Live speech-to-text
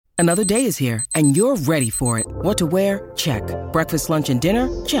Another day is here, and you're ready for it. What to wear? Check. Breakfast, lunch, and dinner?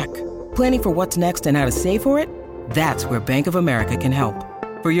 Check. Planning for what's next and how to save for it? That's where Bank of America can help.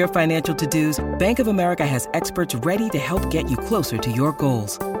 For your financial to-dos, Bank of America has experts ready to help get you closer to your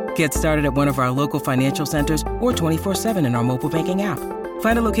goals. Get started at one of our local financial centers or 24/7 in our mobile banking app.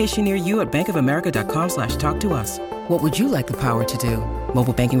 Find a location near you at bankofamerica.com/talktous. What would you like the power to do?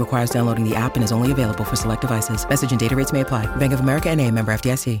 Mobile banking requires downloading the app and is only available for select devices. Message and data rates may apply. Bank of America N.A., member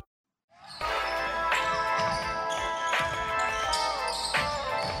FDIC.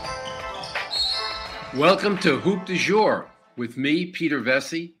 Welcome to Hoop du Jour with me, Peter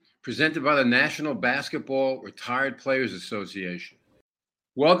Vesey, presented by the National Basketball Retired Players Association.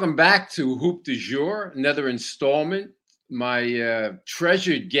 Welcome back to Hoop du Jour, another installment. My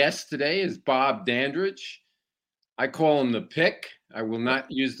treasured guest today is Bob Dandridge. I call him the Pick. I will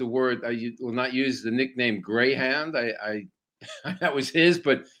not use the word. I will not use the nickname Greyhound. I that was his,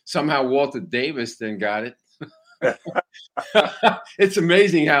 but somehow Walter Davis then got it. It's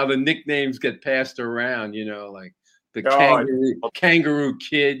amazing how the nicknames get passed around, you know, like the kangaroo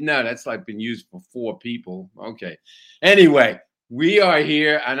Kid. No, that's like been used for 4 people. Okay. Anyway, we are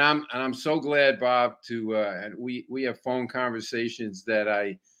here, and I'm so glad, Bob, to and we have phone conversations that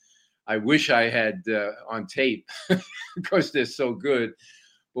I wish I had on tape because they're so good.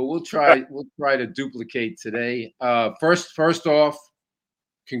 But we'll try to duplicate today. First off,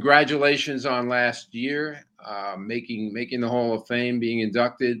 congratulations on last year, making the Hall of Fame, being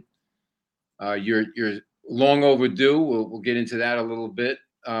inducted. You're long overdue. We'll get into that a little bit.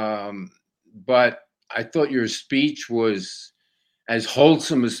 But I thought your speech was as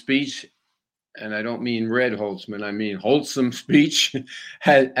wholesome a speech, and I don't mean Red Holtzman, I mean wholesome speech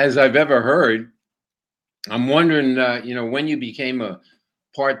as I've ever heard. I'm wondering, when you became a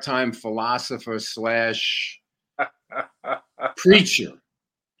part-time philosopher / preacher.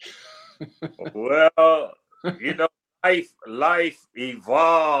 Well, life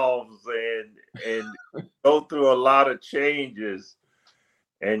evolves and go through a lot of changes,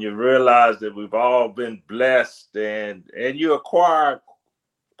 and you realize that we've all been blessed, and you acquire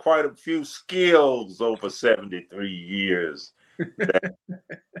quite a few skills over 73 years.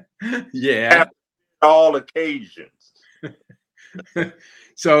 Yeah. All occasions.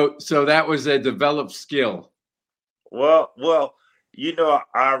 So that was a developed skill. Well,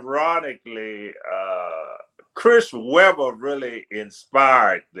 ironically, Chris Webber really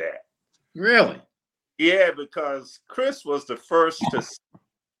inspired that. Really? Yeah, because Chris was the first to,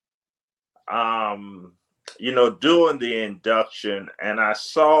 doing the induction, and I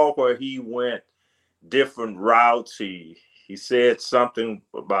saw where he went different routes. He said something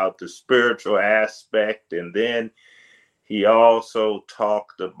about the spiritual aspect, and then he also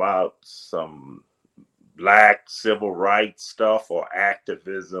talked about some Black civil rights stuff or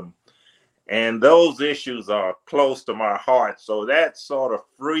activism. And those issues are close to my heart. So that sort of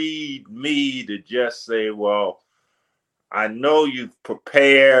freed me to just say, well, I know you've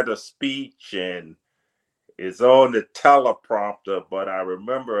prepared a speech and it's on the teleprompter, but I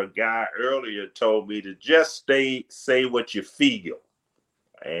remember a guy earlier told me to just say what you feel.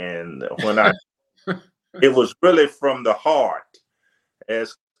 And when it was really from the heart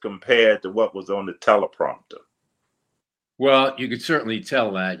as compared to what was on the teleprompter. Well, you could certainly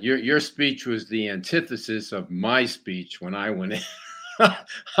tell that. Your speech was the antithesis of my speech when I went in.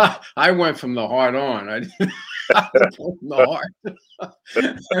 I went from the heart on. I went from the heart.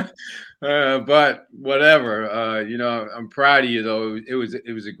 But whatever. I'm proud of you, though. It was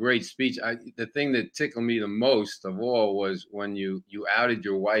a great speech. The thing that tickled me the most of all was when you outed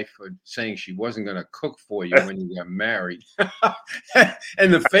your wife for saying she wasn't going to cook for you when you got married.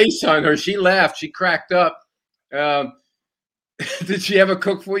 And the face on her, she laughed. She cracked up. Did she ever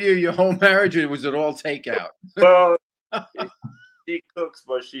cook for you your whole marriage, or was it all takeout? Well, she cooks,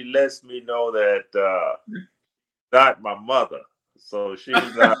 but she lets me know that not my mother, so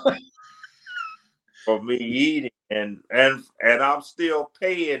she's not for me eating, and I'm still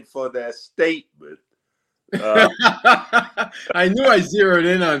paying for that statement. I knew I zeroed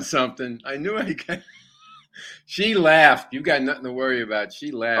in on something. She laughed. You got nothing to worry about.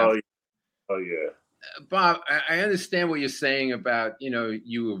 She laughed. Oh yeah. Bob, I understand what you're saying about,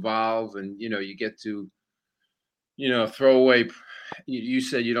 you evolve and, you get to, throw away. You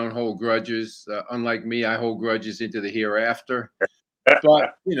said you don't hold grudges. Unlike me, I hold grudges into the hereafter.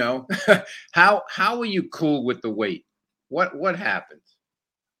 But, how are you cool with the weight? What happened?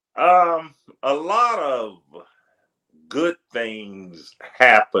 A lot of good things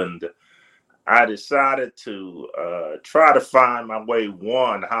happened. I decided to try to find my way,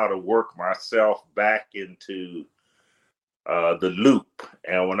 one, how to work myself back into the Loop.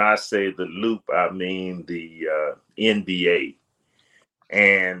 And when I say the Loop, I mean the NBA.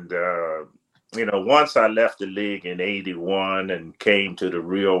 And, once I left the league in 81 and came to the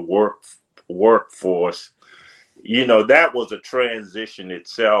real workforce, that was a transition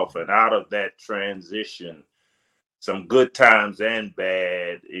itself. And out of that transition, some good times and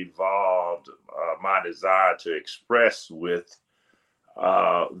bad evolved my desire to express with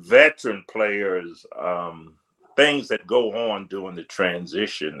veteran players things that go on during the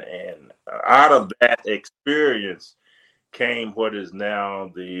transition. And out of that experience came what is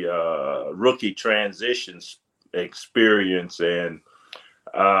now the rookie transitions experience. And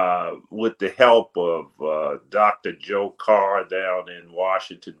with the help of Dr. Joe Carr down in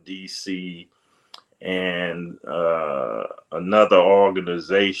Washington, D.C., and another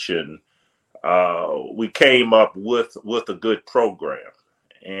organization, we came up with a good program.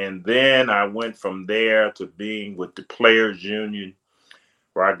 And then I went from there to being with the Players Union,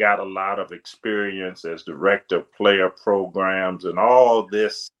 where I got a lot of experience as director of player programs. And all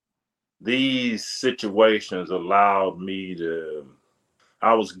these situations allowed me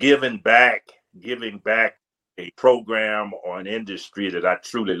I was giving back a program or an industry that I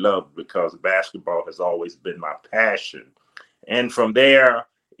truly loved, because basketball has always been my passion. And from there,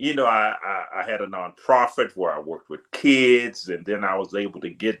 I had a nonprofit where I worked with kids, and then I was able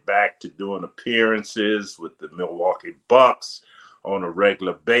to get back to doing appearances with the Milwaukee Bucks on a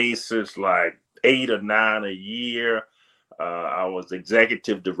regular basis, like 8 or 9 a year. I was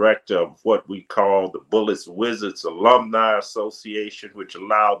executive director of what we call the Bullets Wizards Alumni Association, which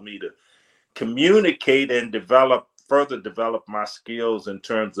allowed me to communicate and further develop my skills in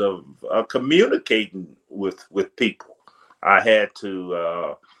terms of communicating with people. I had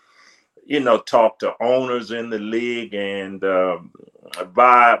to, talk to owners in the league, and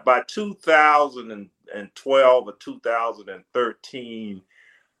by 2012 or 2013,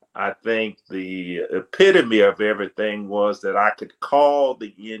 I think the epitome of everything was that I could call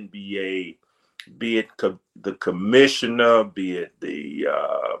the NBA, be it the commissioner, be it the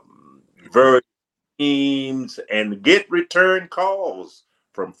virtual teams, and get return calls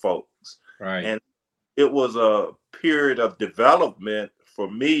from folks. Right. And it was a period of development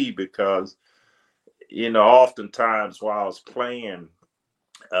for me, because, oftentimes while I was playing,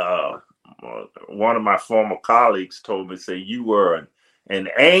 one of my former colleagues told me, say, you were an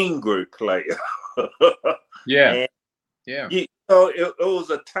angry player. Yeah. And, yeah. It was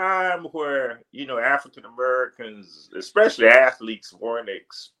a time where, African Americans, especially athletes, weren't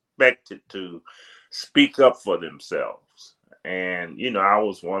expected to speak up for themselves. And, I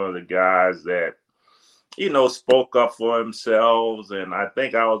was one of the guys that, spoke up for themselves. And I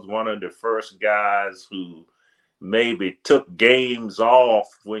think I was one of the first guys who maybe took games off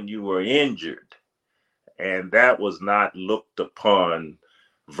when you were injured. And that was not looked upon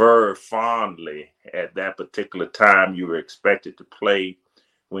very fondly at that particular time. You were expected to play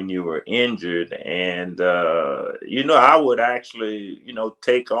when you were injured. And, I would actually,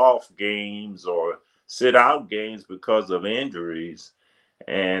 take off games or sit out games because of injuries.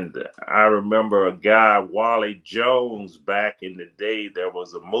 And I remember a guy, Wally Jones, back in the day, there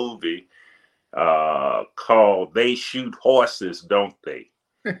was a movie called They Shoot Horses, Don't They?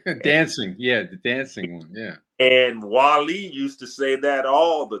 Dancing. Yeah, the dancing one. Yeah. And Wally used to say that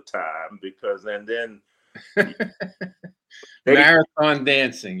all the time, because, and then marathon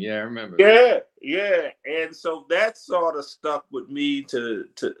dancing. Yeah, I remember. Yeah. And so that sort of stuck with me to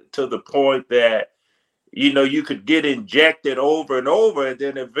the point that, you could get injected over and over, and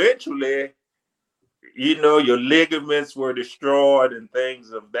then eventually, your ligaments were destroyed and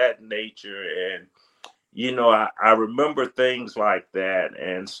things of that nature. And, I remember things like that.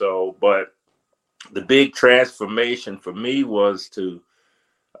 And so, but the big transformation for me was to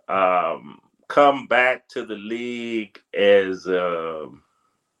come back to the league as and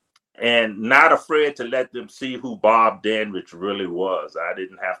not afraid to let them see who Bob Dandridge really was. I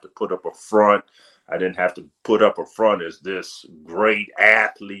didn't have to put up a front. I didn't have to put up a front as this great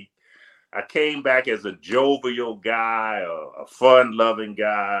athlete. I came back as a jovial guy, a fun-loving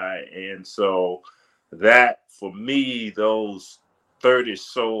guy. And so that, for me, those 30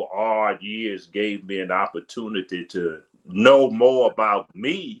 so odd years gave me an opportunity to know more about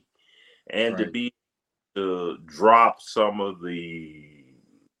me and right. to drop some of the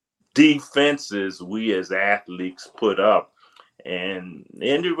defenses we as athletes put up. And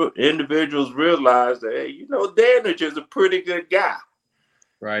individuals realized that, hey, Dandridge is a pretty good guy.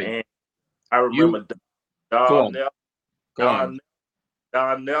 Right. And I remember Don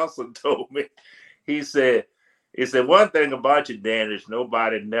Nelson told me, he said, one thing about you, Dandridge,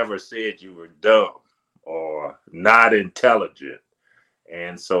 nobody never said you were dumb. or not intelligent.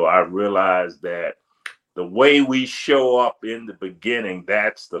 And so I realized that the way we show up in the beginning,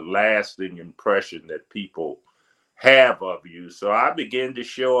 that's the lasting impression that people have of you. So I began to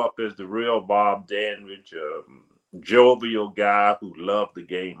show up as the real Bob Dandridge, jovial guy who loved the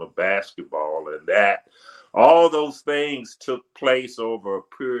game of basketball. And that all those things took place over a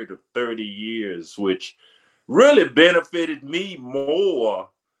period of 30 years, which really benefited me more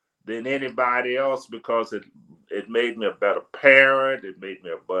than anybody else, because it made me a better parent, it made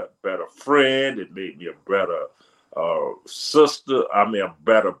me a better friend, it made me a better a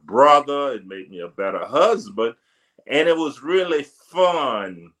better brother, it made me a better husband, and it was really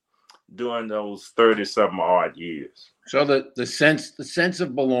fun during those 30-something odd years. So the sense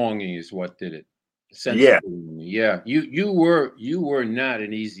of belonging is what did it. Yeah. Yeah. You were not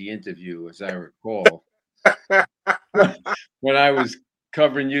an easy interview, as I recall. When I was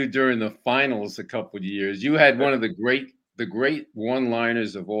covering you during the finals a couple of years, you had one of the great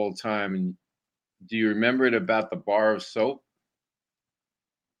one-liners of all time. And do you remember it about the bar of soap?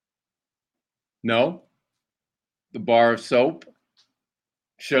 No? The bar of soap?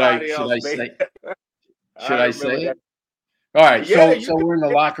 Should I say it? All right. Yeah, so we're in the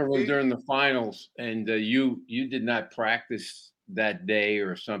locker room during the finals, and you did not practice that day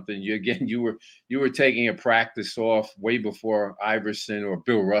or something. You were taking a practice off way before Iverson or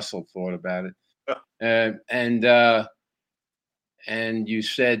Bill Russell thought about it. And you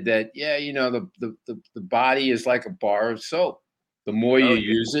said that, the body is like a bar of soap. The more you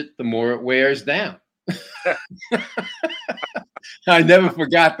use it, the more it wears down. I never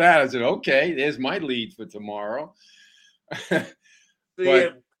forgot that. I said, okay, there's my lead for tomorrow. See,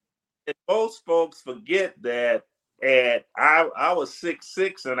 and most folks forget that I was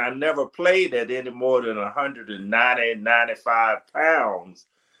 6'6", and I never played at any more than 190, 95 pounds.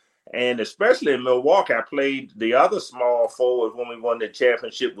 And especially in Milwaukee, I played the other small forward when we won the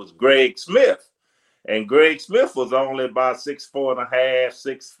championship was Greg Smith. And Greg Smith was only about 6'4.5",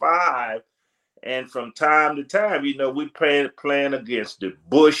 6'5". And from time to time, we playing against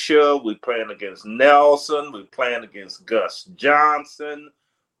DeBusschere, we playing against Nelson, we playing against Gus Johnson,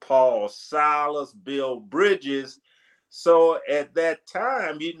 Paul Silas, Bill Bridges. So at that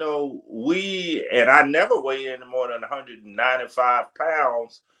time, I never weighed any more than 195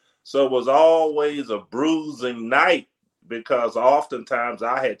 pounds. So it was always a bruising night, because oftentimes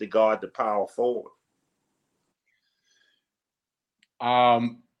I had to guard the power forward.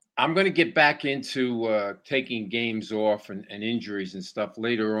 I'm going to get back into taking games off and injuries and stuff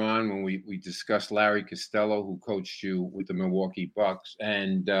later on when we discuss Larry Costello, who coached you with the Milwaukee Bucks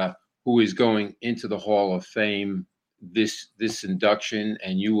and who is going into the Hall of Fame this induction,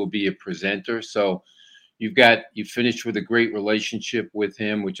 and you will be a presenter. So you finished with a great relationship with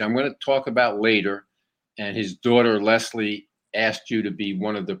him, which I'm going to talk about later. And his daughter Leslie asked you to be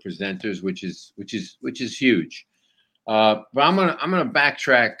one of the presenters, which is huge. But I'm gonna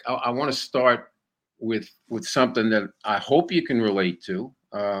backtrack. I want to start with something that I hope you can relate to.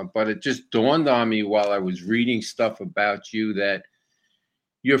 But it just dawned on me while I was reading stuff about you that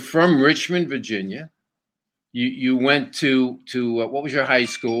you're from Richmond, Virginia. You went to what was your high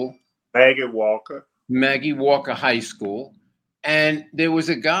school? Maggie Walker High School. And there was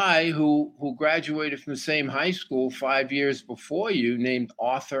a guy who graduated from the same high school 5 years before you named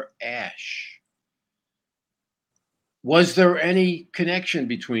Arthur Ashe. Was there any connection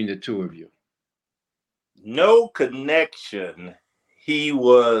between the two of you? No connection. He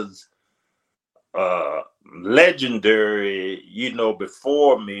was legendary.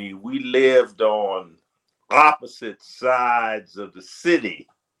 Before me, we lived on opposite sides of the city,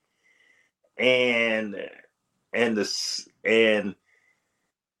 and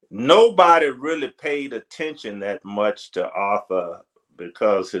nobody really paid attention that much to Arthur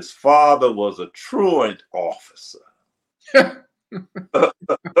because his father was a truant officer. Okay.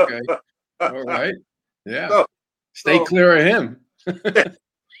 All right. Yeah. Stay clear of him.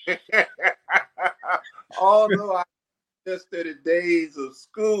 Although I just in the days of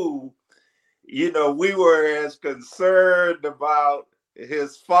school, we were as concerned about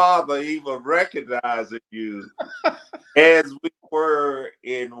his father even recognizing you as we were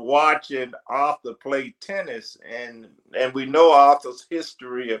in watching Arthur play tennis. And we know Arthur's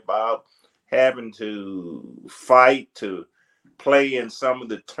history about having to fight to play in some of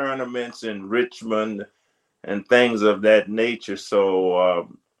the tournaments in Richmond and things of that nature. So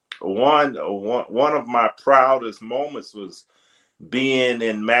one of my proudest moments was being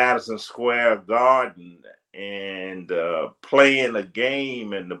in Madison Square Garden and playing a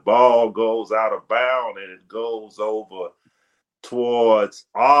game, and the ball goes out of bounds and it goes over towards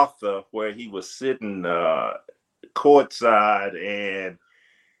Arthur, where he was sitting courtside, and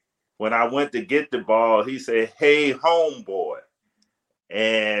when I went to get the ball, he said, "Hey, homeboy."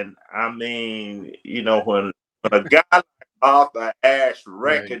 And I mean, you know, when a guy like Arthur Ashe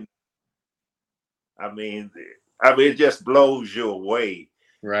recognized, right. I mean, it just blows you away.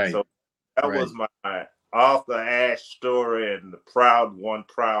 Right. So that was my Arthur Ashe story, and the proud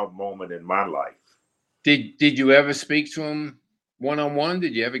moment in my life. Did you ever speak to him one-on-one?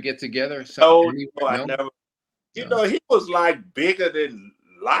 Did you ever get together? No, I never. You know, he was like bigger than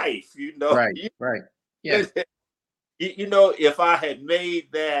life. You know, right. Yeah. You know, if I had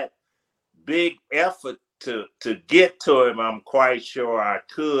made that big effort to get to him, I'm quite sure I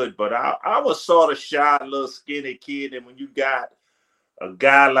could. But I was sort of shy, little skinny kid, and when you got a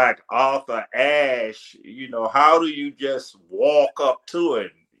guy like Arthur Ashe, you know, how do you just walk up to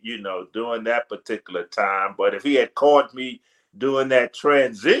him, you know, during that particular time? But if he had caught me during that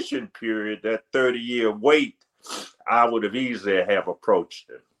transition period, that 30-year wait, I would have easily have approached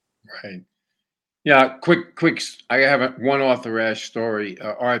him. Right. Yeah. Quick. I have one Arthur Ashe story.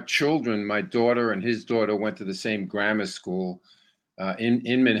 Our children, my daughter and his daughter, went to the same grammar school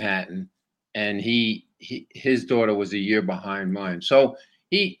in Manhattan, and his daughter was a year behind mine. So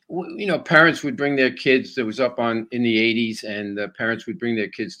parents would bring their kids. It was up in the 80s, and the parents would bring their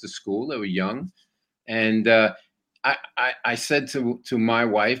kids to school. They were young, and I said to my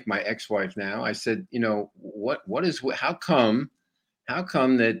wife, my ex-wife now, I said, you know, how come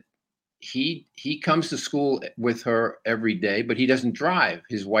that he comes to school with her every day, but he doesn't drive.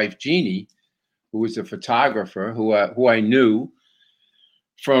 His wife Jeannie, who was a photographer, who I knew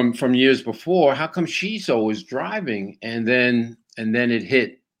from years before, how come she's always driving? And then it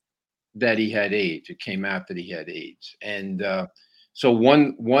hit that he had AIDS. It came out that he had AIDS, and so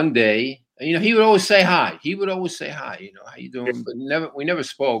one day, you know, he would always say hi. You know, how you doing? But we never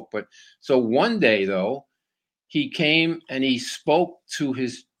spoke. But so one day though, he came and he spoke to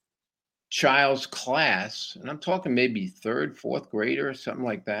his child's class, and I'm talking maybe third, fourth grader or something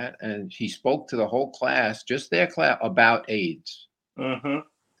like that. And he spoke to the whole class, just their class, about AIDS. Mm-hmm.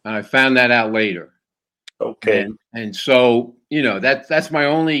 And I found that out later. Okay. And so, you know, that's my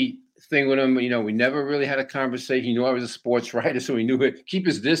only thing with him. You know, we never really had a conversation. He knew I was a sports writer, so he knew it, keep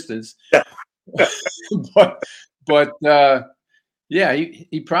his distance. but yeah,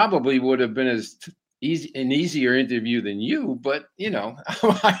 he probably would have been an easier interview than you. But you know,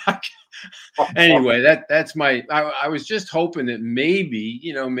 anyway, that's my. I was just hoping that maybe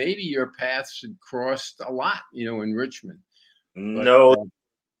your paths had crossed a lot, you know, in Richmond. No, he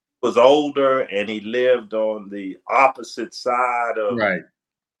was older, and he lived on the opposite side of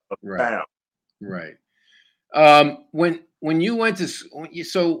town. Right. When you went to,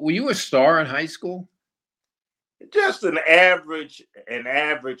 so were you a star in high school? Just an average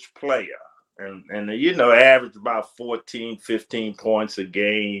player. And you know, average about 14, 15 points a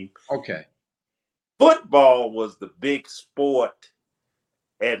game. Okay. Football was the big sport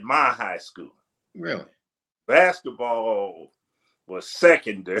at my high school. Really? Basketball was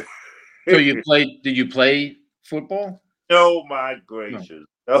secondary. So did you play football? No, my gracious.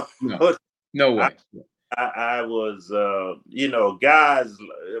 No way. I was, you know, guys,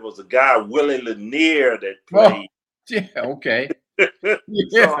 there was a guy, Willie Lanier, that played. Oh, yeah, okay. Yeah,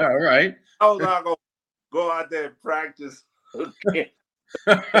 so, all right. I was not going to go out there and practice. Okay.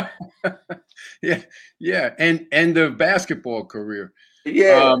 Yeah. And the basketball career.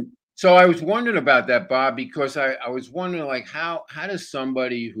 Yeah. So I was wondering about that, Bob, because I was wondering, like, how does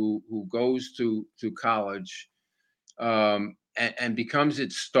somebody who goes to college and becomes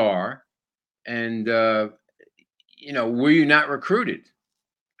its star, and you know, were you not recruited?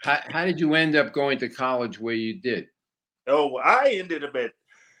 How did you end up going to college where you did? Oh, I ended up at,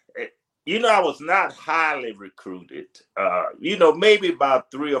 you know, I was not highly recruited. You know, maybe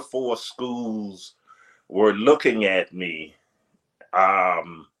about 3 or 4 schools were looking at me.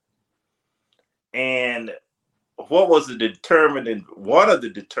 And what was one of the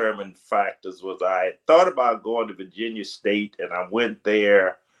determined factors was I had thought about going to Virginia State, and I went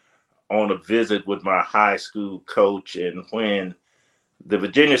there on a visit with my high school coach. And when the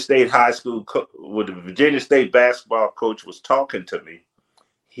Virginia State the Virginia State basketball coach was talking to me,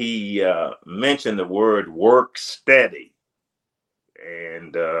 he mentioned the word work steady.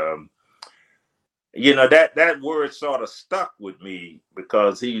 And, you know, that word sort of stuck with me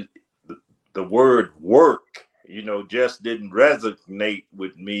because the word work, you know, just didn't resonate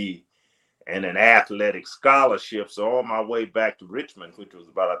with me and an athletic scholarship. So on my way back to Richmond, which was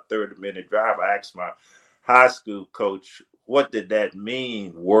about a 30-minute drive, I asked my high school coach, what did that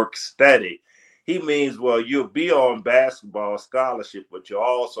mean, work steady? he means, well, you'll be on basketball scholarship, but you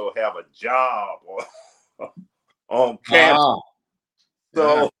also have a job on campus.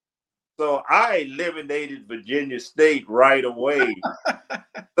 So, so I eliminated Virginia State right away.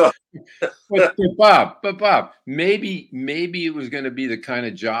 but Bob, maybe it was going to be the kind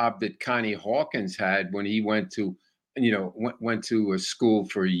of job that Connie Hawkins had when he went to, went to a school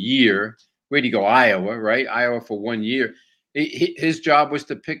for a year. Where'd he go? Iowa, right? Iowa for 1 year. His job was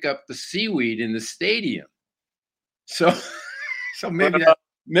to pick up the seaweed in the stadium. So maybe that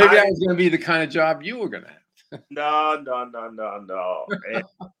was going to be the kind of job you were going to have. No. And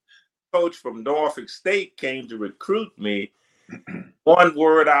coach from Norfolk State came to recruit me. One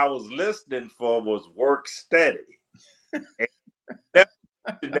word I was listening for was work steady.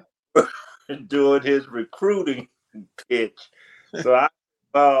 Doing his recruiting pitch. So I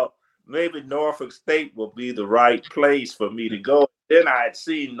thought maybe Norfolk State will be the right place for me to go. Then I had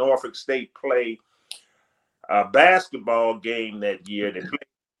seen Norfolk State play a basketball game that year. They played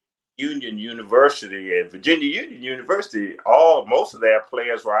Union University, and Virginia Union University, most of their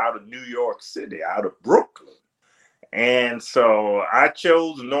players were out of New York City, out of Brooklyn. And so I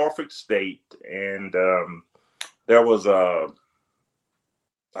chose Norfolk State, and there was a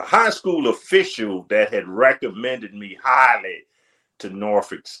high school official that had recommended me highly to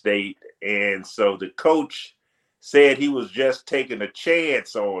Norfolk State. And so the coach said he was just taking a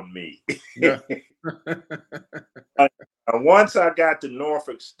chance on me. Yeah. Once I got to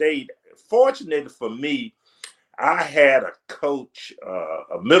Norfolk State, fortunately for me, I had a coach,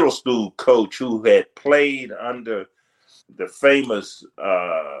 a middle school coach who had played under the famous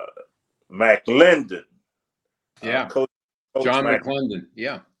McClendon. Yeah. Coach John McClendon.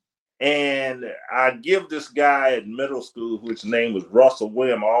 Yeah. And I give this guy at middle school, whose name was Russell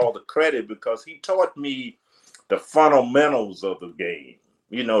William, all the credit because he taught me the fundamentals of the game.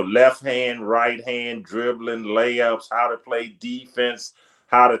 Left hand, right hand, dribbling, layups, how to play defense,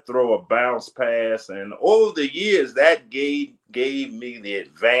 how to throw a bounce pass. And over the years, that gave me the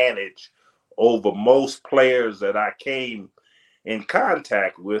advantage over most players that I came in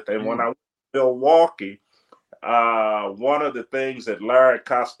contact with. And when I went to Milwaukee, one of the things that Larry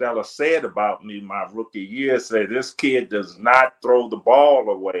Costello said about me my rookie year said, this kid does not throw the ball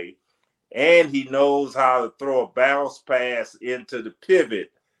away, and he knows how to throw a bounce pass into the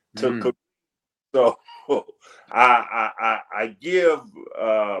pivot. So I give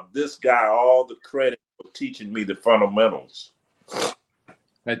this guy all the credit for teaching me the fundamentals.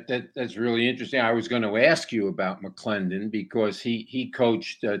 That's really interesting. I was going to ask you about McClendon because he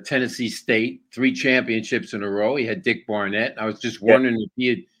coached Tennessee State 3 championships in a row. He had Dick Barnett. I was just wondering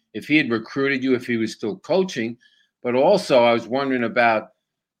if he had recruited you, if he was still coaching. But also I was wondering about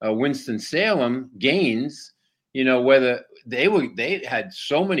Winston-Salem Gaines. Whether they had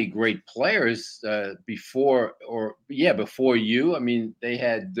so many great players before you. I mean, they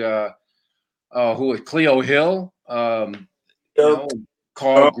had who was Cleo Hill.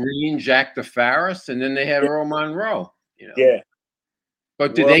 Carl Green, Jack DeFaris, and then they had Earl Monroe. Yeah.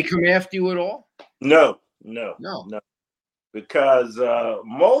 But did they come after you at all? No. Because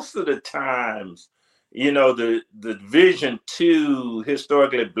most of the times, the Division II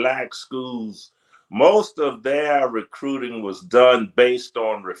historically black schools, most of their recruiting was done based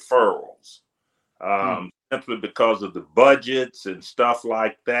on referrals, simply because of the budgets and stuff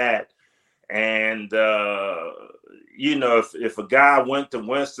like that. And, if a guy went to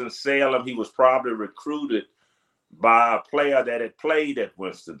Winston-Salem, he was probably recruited by a player that had played at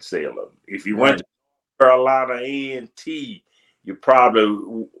Winston-Salem. If you went to Carolina A&T, you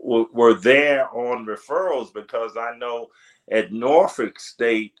probably were there on referrals, because I know at Norfolk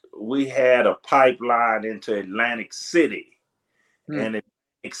State, we had a pipeline into Atlantic City. And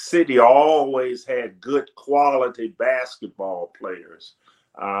Atlantic City always had good quality basketball players.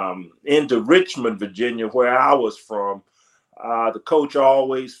 Into Richmond, Virginia, where I was from, the coach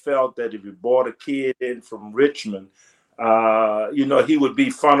always felt that if you brought a kid in from Richmond, he would be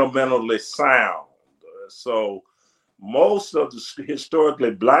fundamentally sound. So most of the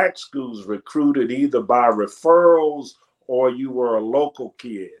historically black schools recruited either by referrals or you were a local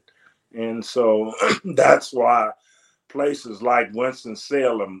kid. And so that's why places like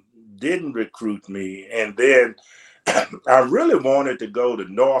Winston-Salem didn't recruit me. And then I really wanted to go to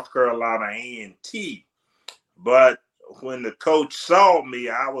North Carolina A&T, but when the coach saw me,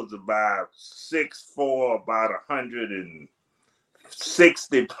 I was about 6'4", about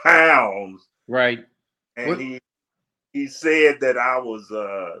 160 pounds. Right. And he said that I was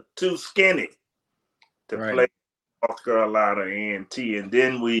too skinny to play North Carolina A&T. And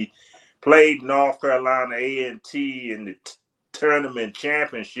then we played North Carolina A&T in the tournament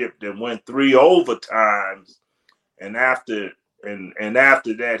championship that went 3 overtimes. And after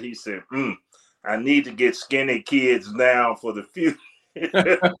that, he said, I need to get skinny kids down for the future.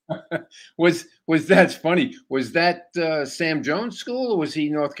 was that's funny? Was that Sam Jones School, or was he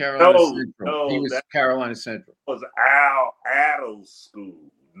North Carolina Central? No, he was Carolina Central. It was Al Attles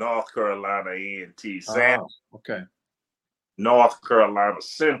School, North Carolina A&T. Sam, okay. North Carolina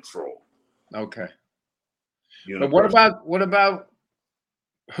Central. Okay. University. But what about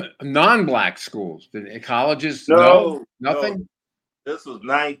non-black schools? Colleges? No, nothing. No. This was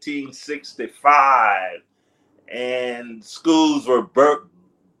 1965, and schools were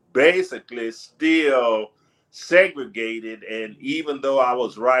basically still segregated. And even though I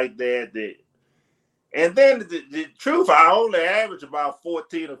was right there, the truth, I only averaged about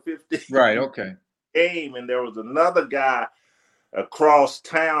 14 or 15. Right. Okay. Game, and there was another guy across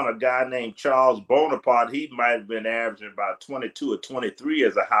town, a guy named Charles Bonaparte. He might have been averaging about 22 or 23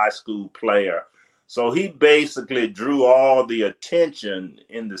 as a high school player. So he basically drew all the attention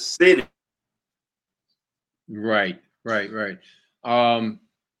in the city. Right. Charlie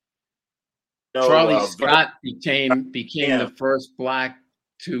Scott became the first black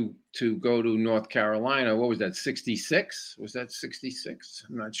to go to North Carolina. What was that? 66? Was that 66?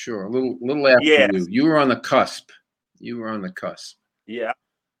 I'm not sure. A little after you. You were on the cusp. Yeah,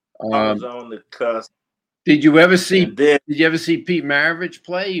 I was on the cusp. Did you ever see Pete Maravich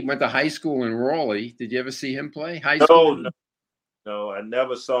play? He went to high school in Raleigh. Did you ever see him play high school? No, I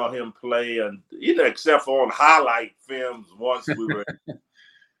never saw him play, except for on highlight films once we were.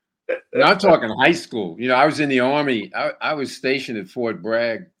 No, I'm talking high school. I was in the Army. I was stationed at Fort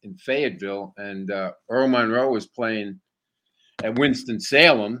Bragg in Fayetteville, and Earl Monroe was playing at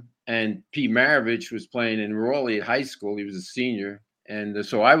Winston-Salem, and Pete Maravich was playing in Raleigh at high school. He was a senior, and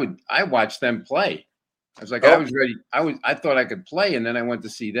so I watched them play. I was like, I was ready. I thought I could play, and then I went to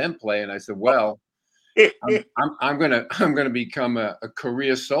see them play, and I said, well, I'm gonna become a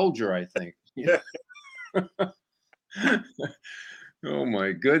career soldier, I think. Oh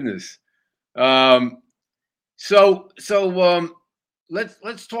my goodness. So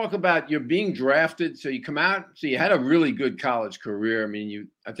let's talk about your being drafted. So you come out. So you had a really good college career. I mean,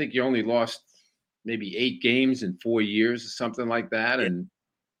 I think you only lost maybe 8 games in 4 years or something like that. And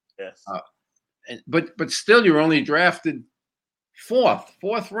yes. But still, you're only drafted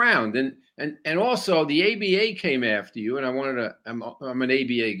fourth round, and also the ABA came after you, and I'm an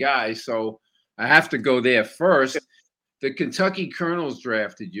ABA guy, so I have to go there first. The Kentucky Colonels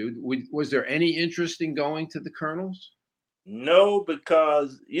drafted you. Was there any interest in going to the Colonels? No,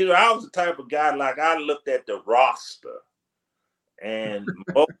 because I was the type of guy, like, I looked at the roster, and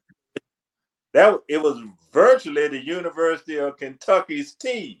it was virtually the University of Kentucky's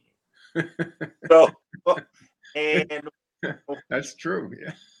team. So, and that's true.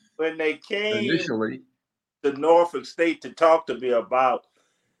 Yeah. When they came initially to Norfolk State to talk to me about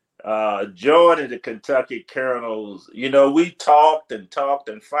joining the Kentucky Colonels, we talked, and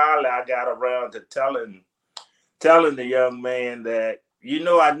finally I got around to telling the young man that,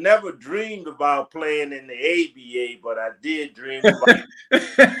 I never dreamed about playing in the ABA, but I did dream about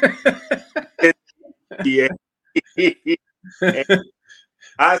it.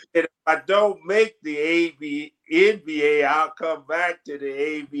 I said, if I don't make the NBA, I'll come back to the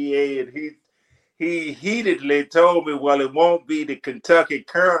ABA. And he heatedly told me, well, it won't be the Kentucky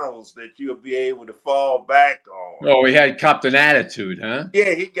Colonels that you'll be able to fall back on. Oh, he had copped an attitude, huh?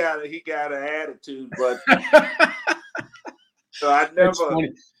 Yeah, he got an attitude, but so I never.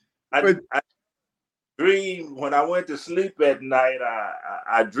 I dreamed when I went to sleep at night.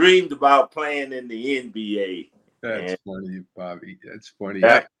 I dreamed about playing in the NBA. That's funny, Bobby. That's funny.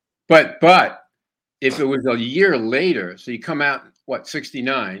 Yeah. But if it was a year later, so you come out,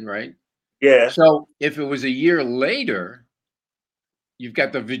 69, right? Yeah. So if it was a year later, you've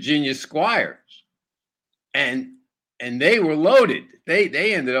got the Virginia Squires, and they were loaded.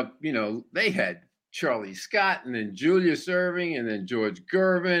 They ended up, they had Charlie Scott, and then Julius Erving, and then George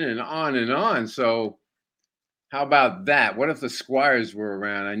Gervin, and on and on. So how about that? What if the Squires were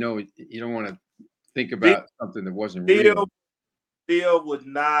around? I know you don't want to think about something that wasn't real. Still would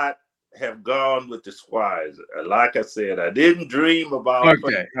not have gone with the Squires. Like I said, I didn't dream about.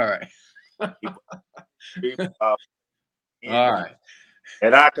 Okay, all right. All right.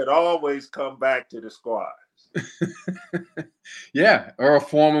 And I could always come back to the Squires. Yeah, Earl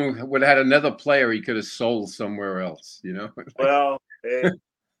Foreman would have had another player he could have sold somewhere else, Well,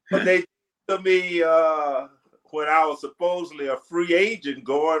 but they told me when I was supposedly a free agent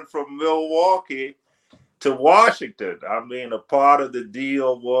going from Milwaukee to Washington. I mean, a part of the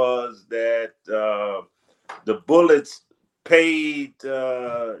deal was that the Bullets paid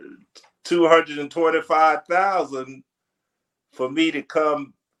 $225,000 for me to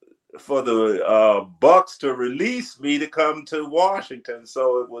come, for the Bucks to release me to come to Washington.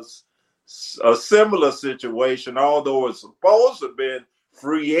 So it was a similar situation, although it's supposed to have been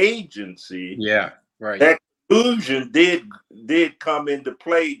free agency. Yeah, right. That collusion did come into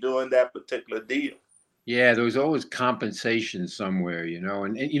play during that particular deal. Yeah, there was always compensation somewhere,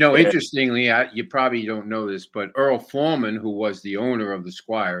 and interestingly, you probably don't know this, but Earl Foreman, who was the owner of the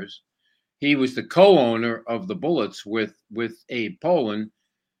Squires, he was the co-owner of the Bullets with Abe Pollin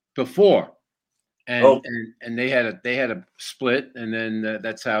before, and they had a split, and then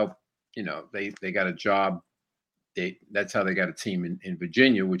that's how they got a job. That's how they got a team in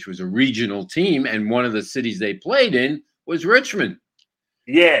Virginia, which was a regional team, and one of the cities they played in was Richmond.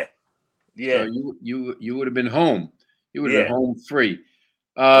 Yeah. So you would have been home. You would have been home free.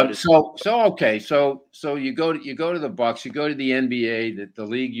 So you go to the Bucks, you go to the NBA, the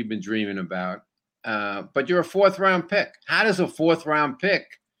league you've been dreaming about. But you're a 4th round pick. How does a 4th round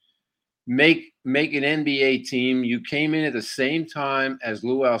pick make an NBA team? You came in at the same time as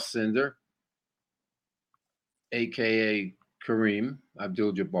Lou Alcindor, aka Kareem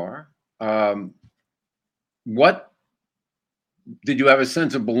Abdul-Jabbar. What did you have a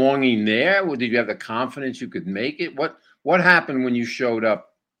sense of belonging there? Or did you have the confidence you could make it? What happened when you showed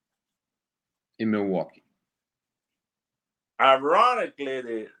up in Milwaukee?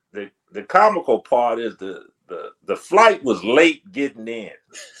 Ironically, the comical part is the flight was late getting in.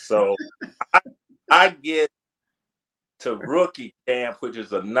 So I get to rookie camp, which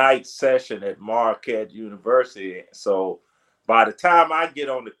is a night session at Marquette University. So by the time I get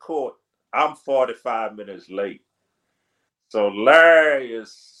on the court, I'm 45 minutes late. So Larry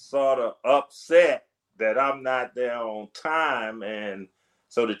is sort of upset that I'm not there on time. And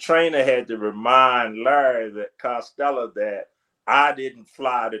so the trainer had to remind Larry Costello that I didn't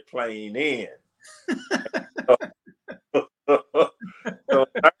fly the plane in. So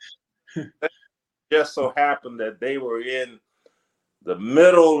it just so happened that they were in the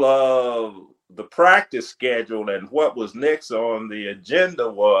middle of the practice schedule, and what was next on the agenda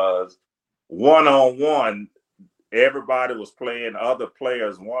was one-on-one. Everybody was playing other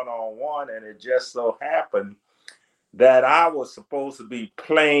players one-on-one, and it just so happened that I was supposed to be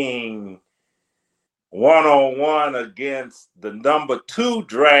playing one-on-one against the number 2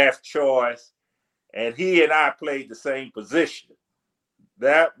 draft choice, and he and I played the same position.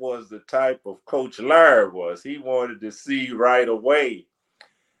 That was the type of coach Larry was. He wanted to see right away.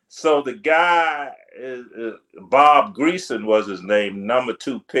 So the guy, Bob Greason was his name, number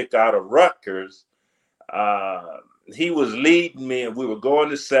 2 pick out of Rutgers. He was leading me, and we were going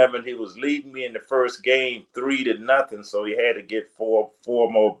to 7. He was leading me in the first game 3-0, so he had to get four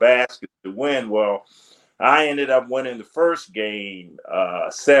more baskets to win. Well, I ended up winning the first game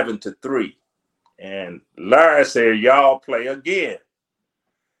 7-3, and Larry said, "Y'all play again."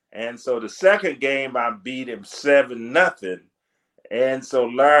 And so the second game, I beat him 7-0, and so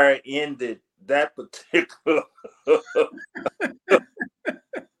Larry ended that particular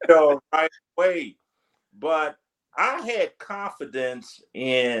right away. But I had confidence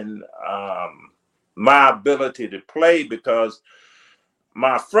in my ability to play, because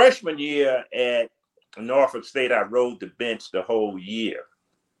my freshman year at Norfolk State, I rode the bench the whole year.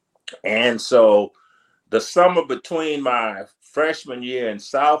 And so the summer between my freshman year and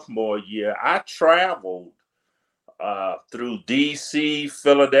sophomore year, I traveled through D.C.,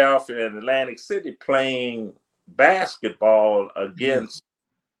 Philadelphia, and Atlantic City playing basketball against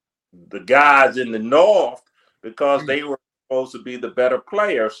the guys in the North, because they were supposed to be the better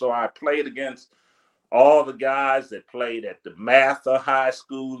players. So I played against all the guys that played at the Mather High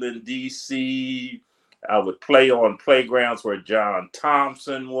School in D.C. I would play on playgrounds where John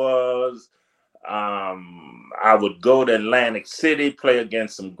Thompson was. I would go to Atlantic City, play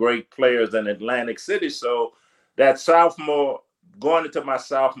against some great players in Atlantic City. So that going into my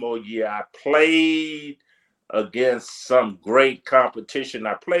sophomore year, I played against some great competition.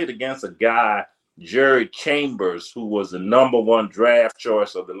 I played against a guy, Jerry Chambers, who was the number 1 draft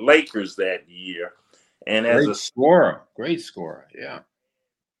choice of the Lakers that year. And great scorer. Yeah.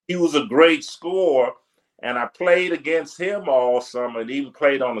 He was a great scorer. And I played against him all summer, and even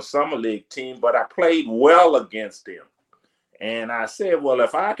played on the summer league team, but I played well against him. And I said, well,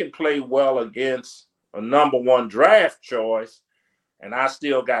 if I can play well against a number 1 draft choice, and I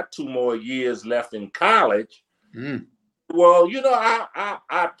still got 2 more years left in college, well,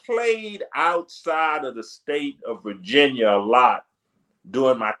 I played outside of the state of Virginia a lot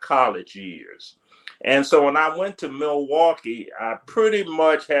during my college years. And so when I went to Milwaukee, I pretty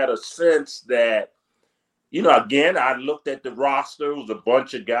much had a sense that again, I looked at the roster. It was a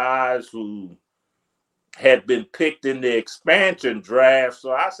bunch of guys who had been picked in the expansion draft.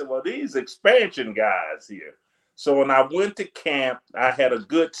 So I said, well, these expansion guys here. So when I went to camp, I had a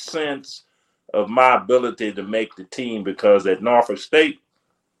good sense of my ability to make the team, because at Norfolk State,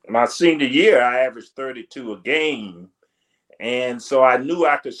 my senior year, I averaged 32 a game. And so I knew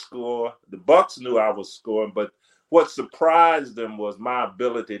I could score. The Bucks knew I was scoring, but what surprised them was my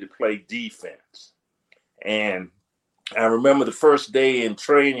ability to play defense. And I remember the first day in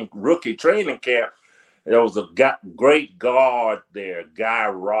rookie training camp, there was a great guard there, Guy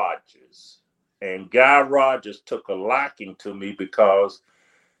Rogers. And Guy Rogers took a liking to me because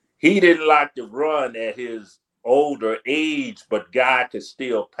he didn't like to run at his older age, but Guy could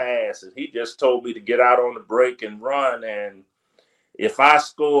still pass. And he just told me to get out on the break and run. And if I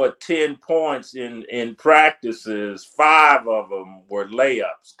scored 10 points in practices, 5 of them were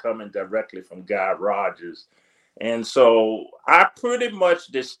layups coming directly from Guy Rogers. And so I pretty much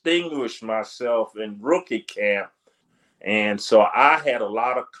distinguished myself in rookie camp. And so I had a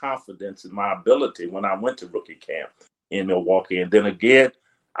lot of confidence in my ability when I went to rookie camp in Milwaukee. And then again,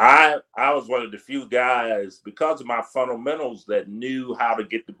 I was one of the few guys, because of my fundamentals, that knew how to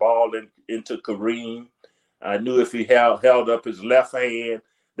get the ball into Kareem. I knew if he held up his left hand,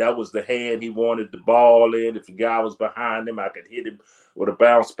 that was the hand he wanted the ball in. If the guy was behind him, I could hit him with a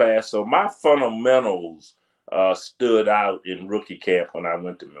bounce pass. So my fundamentals stood out in rookie camp when I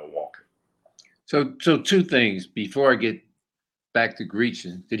went to Milwaukee. So 2 things before I get back to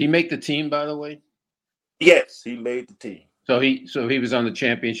Grecian. Did he make the team, by the way? Yes, he made the team. So he was on the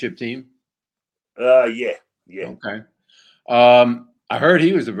championship team? Yeah. Okay. I heard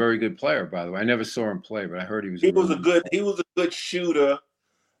he was a very good player, by the way. I never saw him play, but I heard he was a good shooter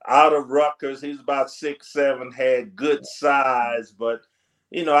out of Rutgers. He was about 6'7", had good size, but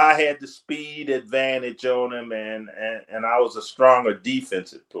I had the speed advantage on him, and I was a stronger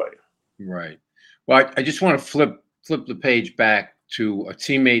defensive player. Right. Well, I just want to flip the page back to a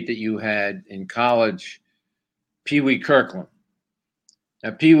teammate that you had in college, Pee Wee Kirkland.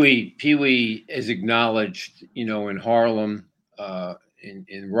 Now, Pee Wee is acknowledged, in Harlem,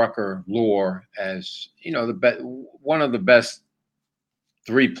 in Rucker lore as, one of the best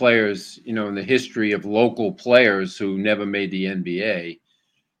 3 players, in the history of local players who never made the NBA,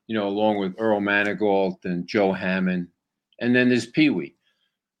 along with Earl Manigault and Joe Hammond. And then there's Pee Wee.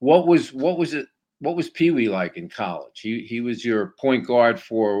 What was Pee Wee like in college? He was your point guard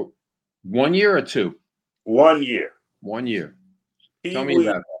for 1 year or 2? 1 year. 1 year. Tell me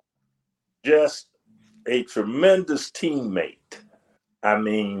about that. Just a tremendous teammate. I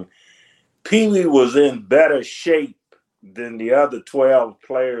mean, Pee Wee was in better shape than the other 12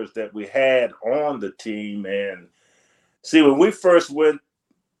 players that we had on the team. And see, when we first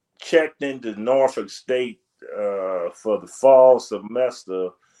checked into Norfolk State for the fall semester,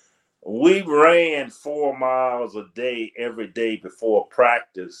 we ran 4 miles a day every day before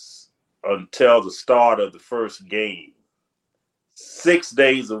practice until the start of the first game. 6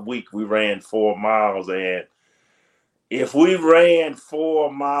 days a week we ran 4 miles, and if we ran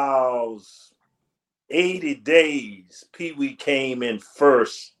 4 miles 80 days, Pee Wee came in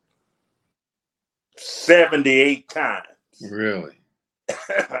first 78 times. Really?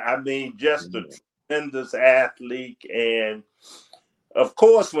 I mean, just a tremendous athlete. And of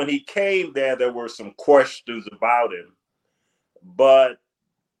course, when he came there were some questions about him, but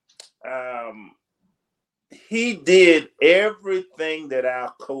he did everything that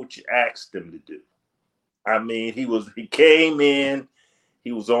our coach asked him to do. I mean, he came in,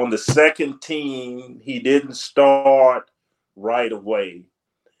 he was on the second team. He didn't start right away.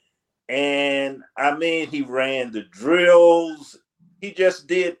 And I mean, he ran the drills. He just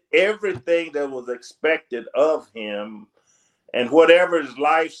did everything that was expected of him. And whatever his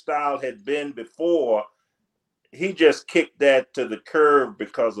lifestyle had been before, he just kicked that to the curb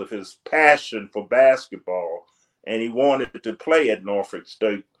because of his passion for basketball. And he wanted to play at Norfolk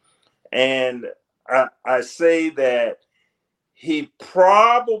State. And I say that he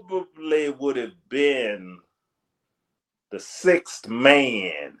probably would have been the 6th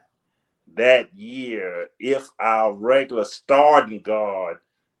man that year if our regular starting guard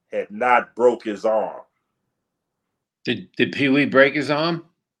had not broke his arm. Did Pee Wee break his arm?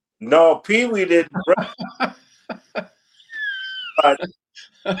 No, Pee Wee didn't break. But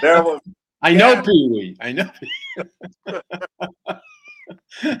there was. I know Pee Wee. I know.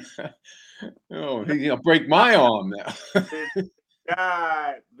 Oh, he's gonna break my arm now. This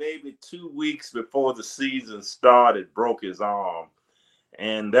guy, maybe 2 weeks before the season started, broke his arm.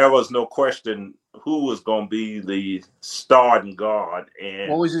 and there was no question who was going to be the starting guard.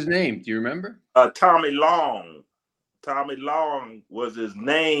 And what was his name? Do you remember? Tommy Long. Tommy Long was his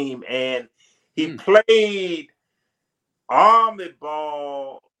name, and he played Army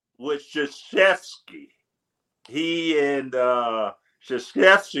ball with Krzyzewski. He and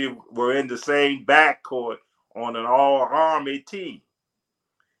Krzyzewski were in the same backcourt on an all-Army team.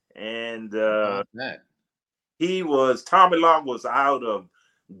 And Tommy Long was out of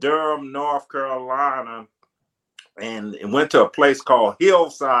Durham, North Carolina, and went to a place called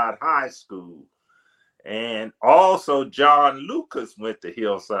Hillside High School. And also John Lucas went to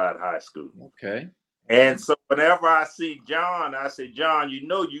Hillside High School. Okay. And so whenever I see John, I say, John, you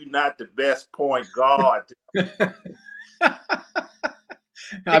know you're not the best point guard.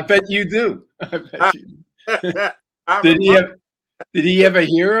 I bet you do. Did he ever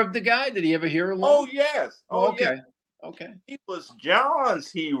hear of the guy? Did he ever hear of Long? Oh, yes. Oh, okay. Yes. Okay. He was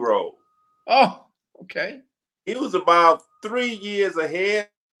John's hero. Oh, okay. He was about 3 years ahead,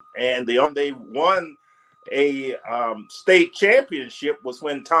 and they won a state championship was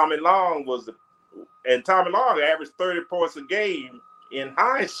when Tommy Long Tommy Long averaged 30 points a game in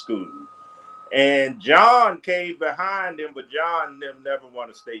high school. And John came behind him, but John never won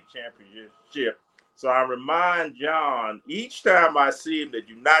a state championship. So I remind John each time I see him that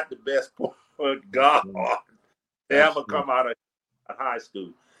you're not the best point guard to ever come out of high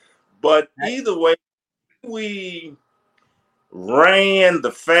school. But either way, we ran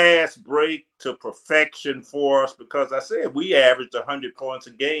the fast break to perfection for us because I said we averaged 100 points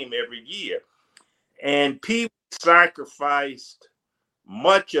a game every year. And Pee sacrificed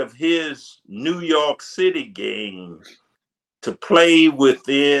much of his New York City game to play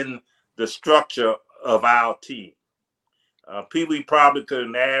within the structure of our team. Pee Wee probably could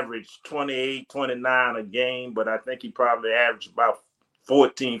have averaged 28, 29 a game, but I think he probably averaged about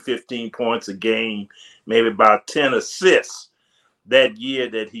 14, 15 points a game, maybe about 10 assists that year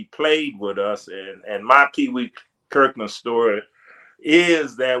that he played with us. And my Pee Wee Kirkland story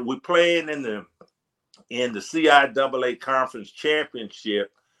is that we're playing in the CIAA Conference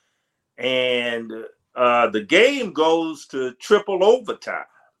Championship, and the game goes to triple overtime.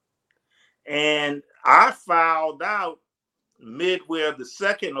 And I fouled out midway of the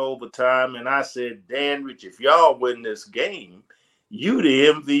second overtime, and I said, Danrich, if y'all win this game, you the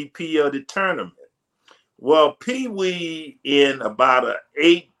MVP of the tournament. Well, Pee Wee, in about an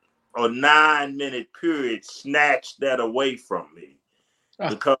 8 or 9 minute period, snatched that away from me.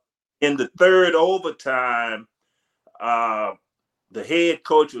 Because in the third overtime, the head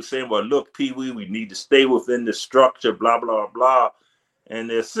coach was saying, well, look, Pee Wee, we need to stay within the structure, blah, blah, blah. And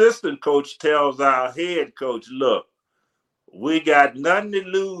the assistant coach tells our head coach, look, we got nothing to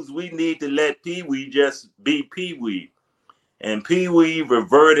lose. We need to let Pee Wee just be Pee Wee. And Pee Wee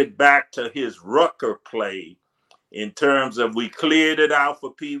reverted back to his Rucker play in terms of we cleared it out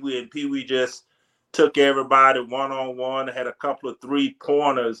for Pee Wee, and Pee Wee just took everybody one-on-one, had a couple of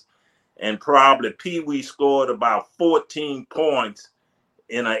 3-pointers, and probably Pee Wee scored about 14 points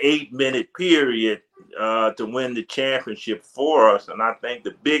in an 8-minute period to win the championship for us. And I think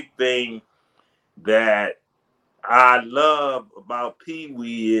the big thing that I love about Pee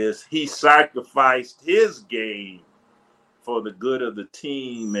Wee is he sacrificed his game for the good of the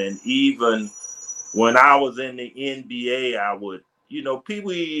team. And even when I was in the NBA, I would, Pee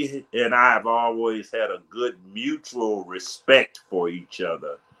Wee and I have always had a good mutual respect for each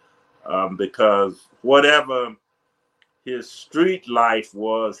other because whatever his street life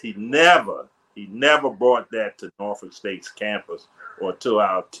was, he never brought that to Norfolk State's campus or to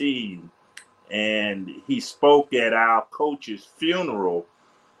our team. And he spoke at our coach's funeral.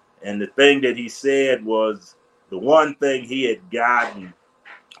 And the thing that he said was the one thing he had gotten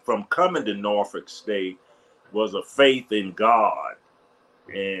from coming to Norfolk State was a faith in God.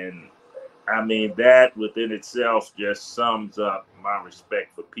 And I mean, that within itself just sums up my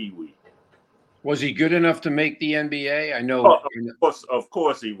respect for Pee Wee. Was he good enough to make the NBA? I know. Of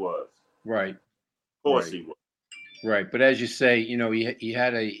course he was. Right. Of course he was. Right. But as you say, he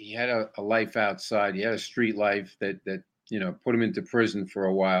had a life outside. He had a street life that put him into prison for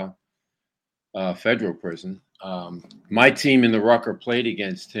a while, federal prison. My team in the Rucker played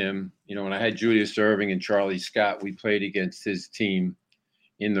against him. When I had Julius Irving and Charlie Scott, we played against his team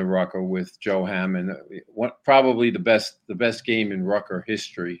in the Rucker with Joe Hammond. Probably the best game in Rucker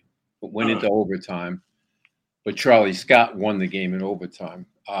history. But went into overtime. But Charlie Scott won the game in overtime.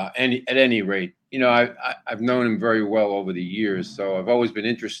 And at any rate, I've known him very well over the years, so I've always been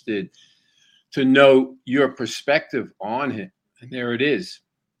interested to know your perspective on him. And there it is.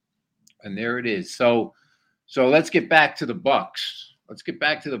 So let's get back to the Bucks. let's get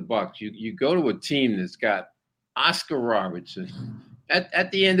back to the Bucs. You go to a team that's got Oscar Robertson at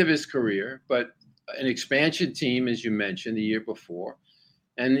the end of his career, but an expansion team, as you mentioned, the year before,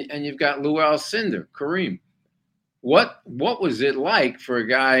 and you've got Lou Alcindor, Kareem. What was it like for a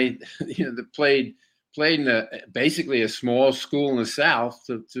guy that played in basically a small school in the South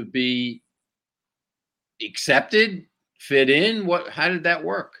to be accepted, fit in? How did that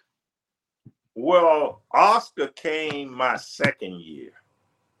work? Well, Oscar came my second year.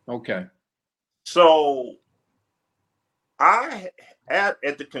 Okay. So at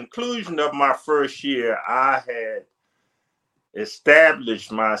the conclusion of my first year, I had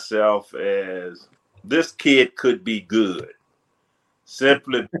established myself as this kid could be good,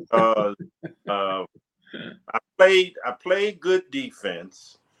 simply because I played good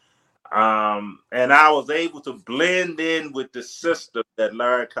defense, and I was able to blend in with the system that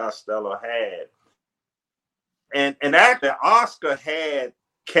Larry Costello had. And actually, Oscar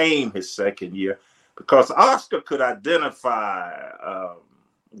came his second year because Oscar could identify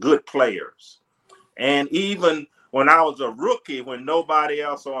good players. And even when I was a rookie, when nobody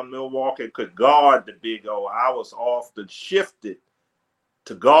else on Milwaukee could guard the Big O, I was often shifted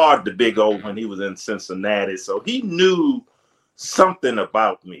to guard the Big O when he was in Cincinnati. So he knew something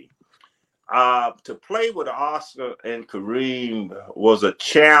about me. To play with Oscar and Kareem was a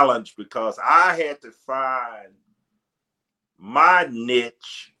challenge because I had to find my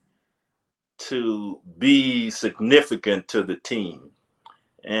niche to be significant to the team.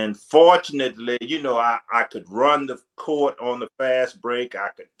 And fortunately, I could run the court on the fast break. I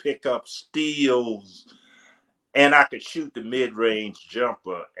could pick up steals, and I could shoot the mid-range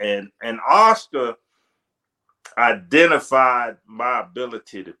jumper. And Oscar identified my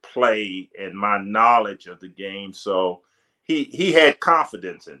ability to play and my knowledge of the game. So he had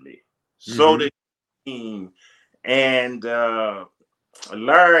confidence in me. Mm-hmm. So did the team. And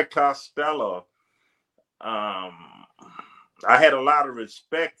Larry Costello, I have a lot of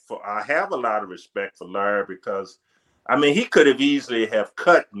respect for Larry because, he could have easily have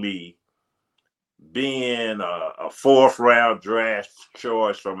cut me being a fourth-round draft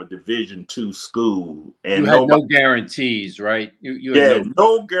choice from a Division II school. And you had no guarantees, right? You had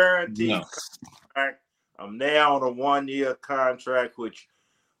no guarantees. No. I'm now on a one-year contract, which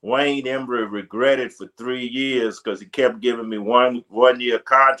Wayne Embry regretted for 3 years because he kept giving me one-year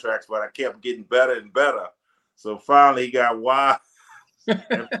contracts, but I kept getting better and better. So finally he got wild.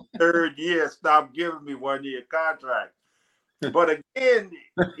 And third year stopped giving me one-year contract. But again,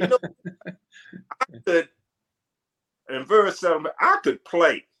 I could, and very seldom, I could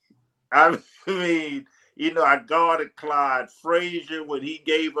play. I guarded Clyde Frazier when he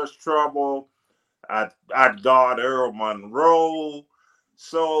gave us trouble. I'd guard Earl Monroe.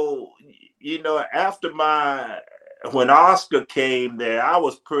 So, when Oscar came there, I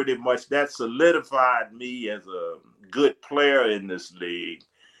was pretty much, that solidified me as a good player in this league.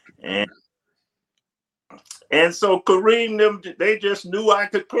 And so Kareem, they just knew I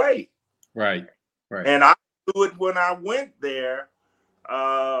could play. Right. And I knew it when I went there.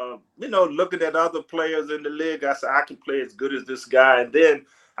 Looking at other players in the league, I said, I can play as good as this guy. And then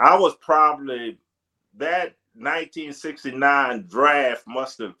I was probably, that 1969 draft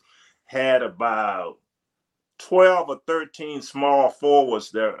must have had about 12 or 13 small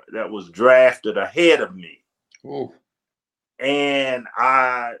forwards that was drafted ahead of me. Ooh. And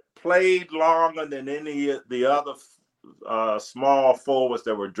I played longer than any of the other small forwards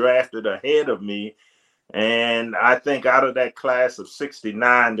that were drafted ahead of me. And I think out of that class of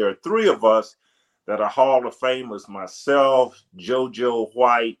 69, there are three of us that are Hall of Famers, myself, JoJo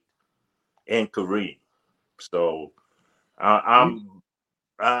White, and Kareem. So I'm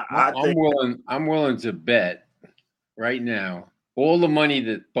willing to bet right now all the money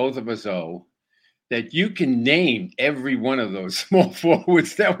that both of us owe that you can name every one of those small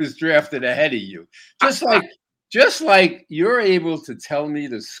forwards that was drafted ahead of you. Just like you're able to tell me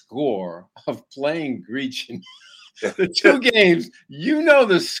the score of playing Grecian, the two games,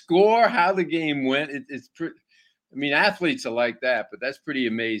 the score, how the game went. It's pretty. Athletes are like that, but that's pretty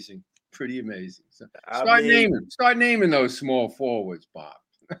amazing. Pretty amazing. So start naming those small forwards, Bob.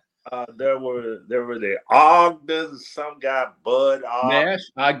 There were the Ogdens, some guy Bud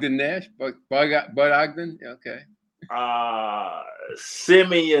Ogden Nash, Bud Ogden, okay.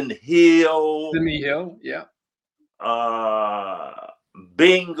 Simeon Hill. Yeah.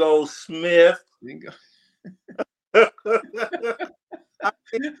 Bingo Smith. Bingo.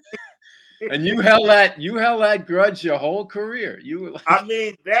 And you held that grudge your whole career. You were like,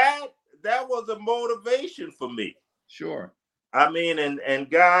 that was a motivation for me. Sure. And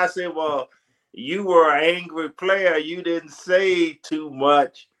guys say, well, you were an angry player. You didn't say too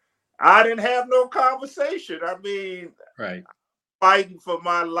much. I didn't have no conversation. I mean, right. Fighting for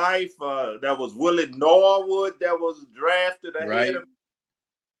my life. That was Willie Norwood that was drafted ahead of me.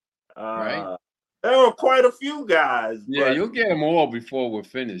 Right. There were quite a few guys. Yeah, but, you'll get them all before we're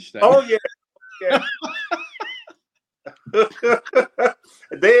finished. Oh, yeah.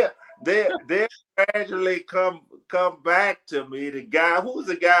 They gradually come back to me. Who was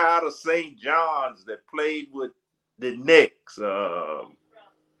the guy out of St. John's that played with the Knicks?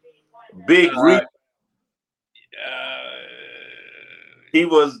 Big Reed. He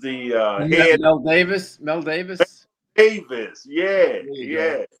was the head. Mel Davis. Davis,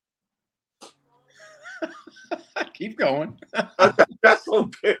 yeah. Keep going. That's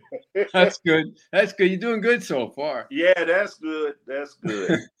okay. That's good. You're doing good so far. Yeah, that's good.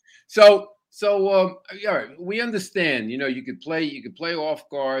 So all right, we understand. You could play off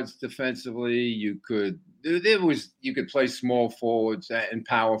guards defensively. You could play small forwards and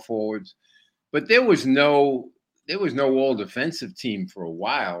power forwards, but there was no all defensive team for a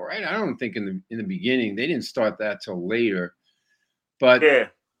while, right? I don't think in the beginning they didn't start that till later, but yeah.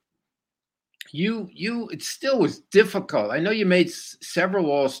 It still was difficult. I know you made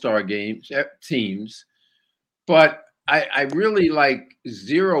several All-Star teams, but I really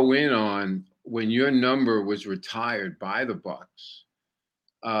zero in on when your number was retired by the Bucks.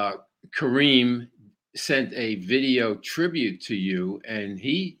 Kareem sent a video tribute to you, and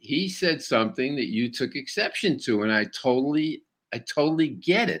he said something that you took exception to, and I totally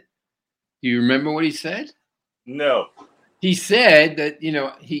get it. Do you remember what he said? No. He said that,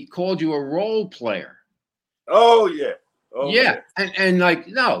 he called you a role player. Oh, yeah. Yeah. And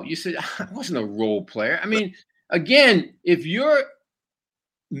no, you said, I wasn't a role player. I mean, again, if you're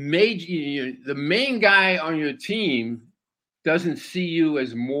the main guy on your team doesn't see you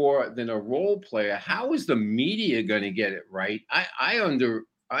as more than a role player, how is the media going to get it right? I under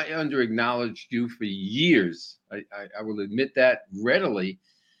acknowledged you for years. I will admit that readily.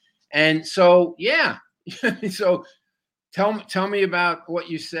 And so, yeah. So, Tell me about what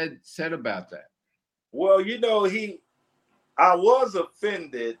you said about that. Well, I was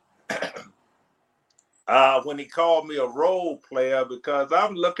offended when he called me a role player, because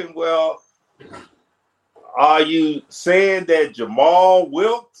I'm looking, well, are you saying that Jamal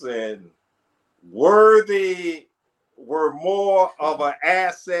Wilkes and Worthy were more of an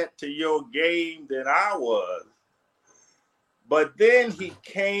asset to your game than I was? But then he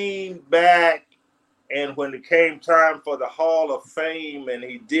came back, and when it came time for the Hall of Fame and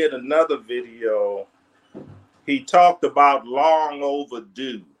he did another video, he talked about long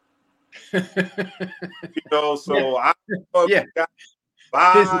overdue.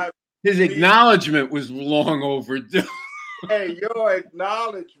 His acknowledgement was long overdue. Hey, your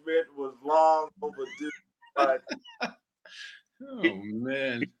acknowledgement was long overdue. But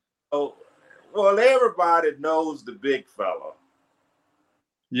man. Well, everybody knows the big fella.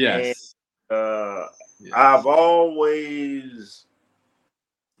 Yes. And, I've always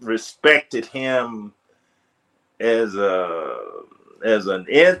respected him as an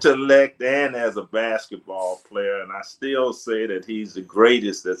intellect and as a basketball player, and I still say that he's the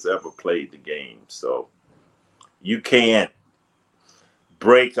greatest that's ever played the game. So you can't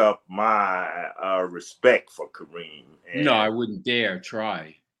break up my respect for Kareem. And no, I wouldn't dare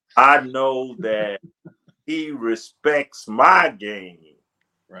try. I know that he respects my game,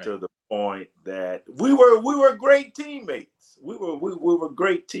 right, to the point that we were great teammates. We were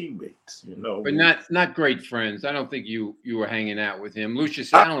great teammates, but not great friends. I don't think you were hanging out with him.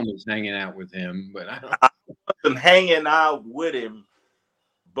 Lucius Allen was hanging out with him, but I wasn't hanging out with him.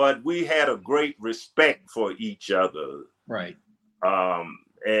 But we had a great respect for each other, right?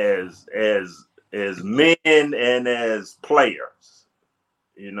 As men and as players,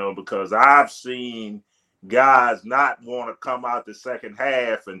 because I've seen guys not want to come out the second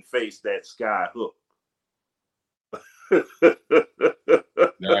half and face that sky hook.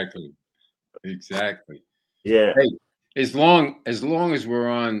 Exactly. Yeah. Hey, as long as we're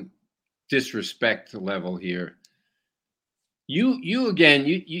on disrespect level here, you again,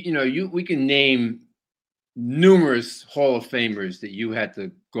 we can name numerous Hall of Famers that you had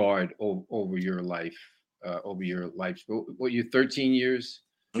to guard over your life, What, you 13 years?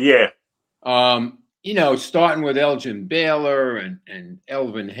 Yeah. Starting with Elgin Baylor and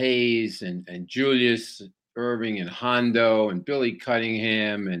Elvin Hayes and Julius Irving and Hondo and Billy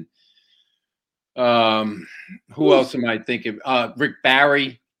Cunningham and who else am I thinking? Rick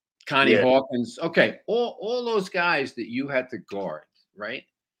Barry, Connie Hawkins. Okay, all those guys that you had to guard, right?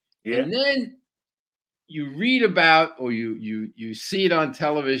 Yeah. And then you read about or you see it on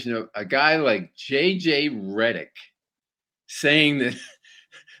television, a guy like J.J. Redick saying that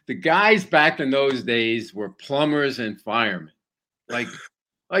the guys back in those days were plumbers and firemen. Like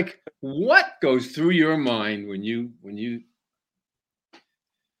what goes through your mind when you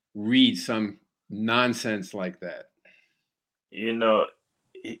read some nonsense like that? You know,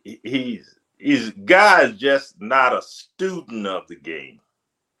 he's guy's just not a student of the game.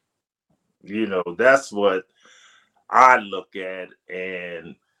 You know, that's what I look at.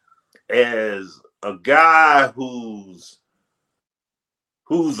 And as a guy who's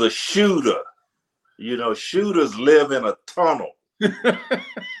a shooter, you know, shooters live in a tunnel.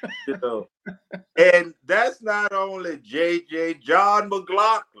 You know, and that's not only JJ, John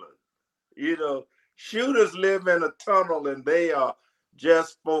McLaughlin. You know, shooters live in a tunnel and they are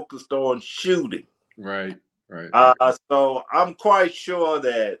just focused on shooting. Right. So I'm quite sure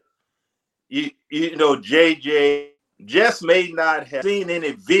that you know, JJ just may not have seen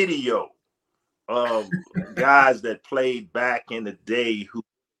any video of guys that played back in the day who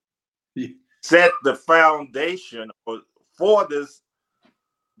set the foundation for this,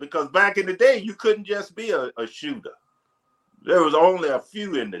 because back in the day you couldn't just be a shooter. There was only a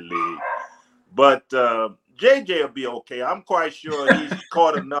few in the league, but JJ will be okay. I'm quite sure he's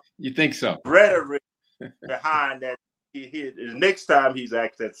caught enough. You think so? Rhetoric behind that. The next time he's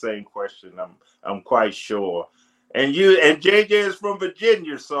asked that same question, I'm quite sure. And JJ is from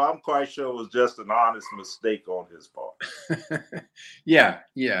Virginia, so I'm quite sure it was just an honest mistake on his part. Yeah.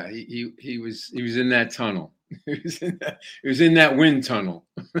 He was in that tunnel. He was in that wind tunnel.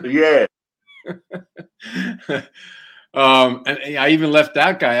 Yeah. And I even left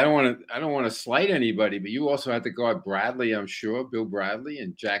that guy. I don't want to slight anybody, but you also had to guard Bradley, I'm sure, Bill Bradley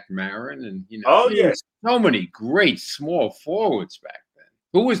and Jack Marin, and you know. Oh yeah, so many great small forwards back then.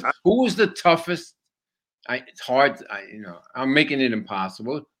 Who was the toughest? It's hard. I'm making it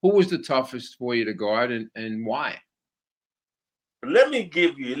impossible. Who was the toughest for you to guard, and why? Let me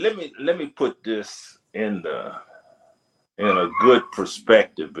put this in a good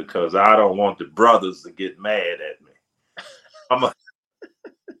perspective, because I don't want the brothers to get mad at me.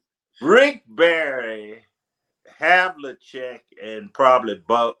 Rick Barry, Havlicek, and probably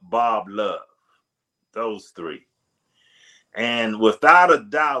Bob Love. Those three. And without a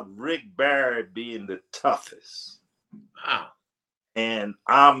doubt, Rick Barry being the toughest. Wow. And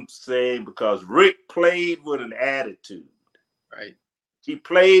I'm saying because Rick played with an attitude. Right. He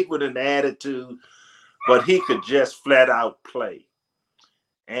played with an attitude, but he could just flat out play.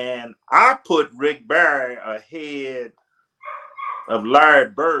 And I put Rick Barry ahead of Larry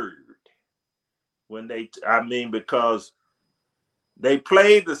Bird because they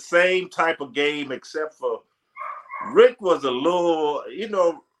played the same type of game, except for Rick was a little,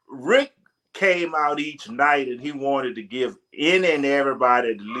 Rick came out each night and he wanted to give any and everybody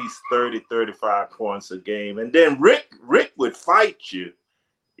at least 30, 35 points a game. And then Rick would fight you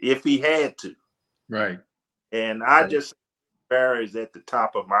if he had to. Right. And I just Barry's at the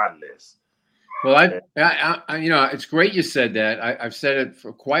top of my list. Well, I it's great you said that. I've said it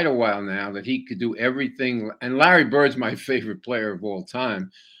for quite a while now that he could do everything. And Larry Bird's my favorite player of all time.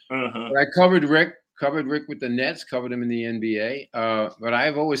 Mm-hmm. But I covered Rick with the Nets, covered him in the NBA. But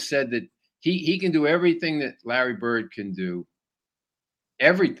I've always said that he can do everything that Larry Bird can do.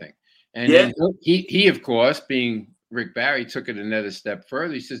 Everything. And then he of course, being Rick Barry, took it another step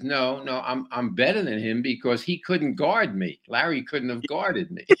further. He says, no, I'm better than him because he couldn't guard me. Larry couldn't have guarded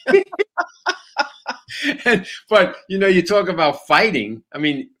me. But you talk about fighting. I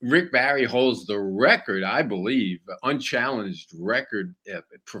mean, Rick Barry holds the record, I believe, unchallenged record in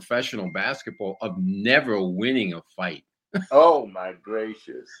professional basketball of never winning a fight. Oh my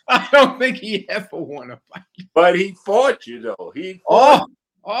gracious! I don't think he ever won a fight. But he fought you though.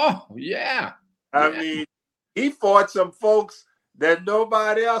 Oh yeah. I mean, he fought some folks that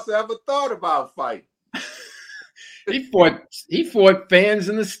nobody else ever thought about fighting. He fought fans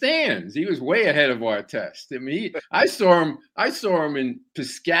in the stands. He was way ahead of our test. I mean, I saw him in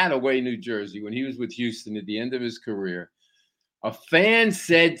Piscataway, New Jersey, when he was with Houston at the end of his career. A fan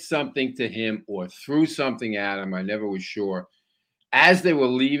said something to him or threw something at him. I never was sure. As they were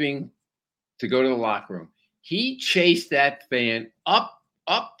leaving to go to the locker room, he chased that fan up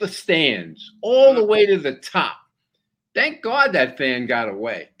the stands all the way to the top. Thank God that fan got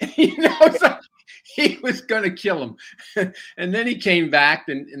away. He was going to kill him. And then he came back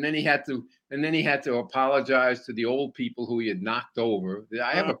and then he had to apologize to the old people who he had knocked over.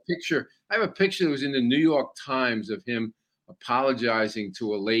 I have a picture that was in the New York Times of him apologizing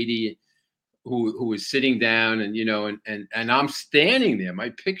to a lady who was sitting down, and and I'm standing there. My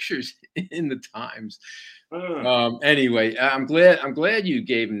picture's in the Times. Anyway, I'm glad you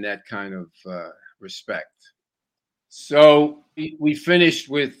gave him that kind of respect. So we finished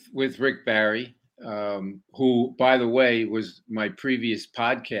with Rick Barry, who, by the way, was my previous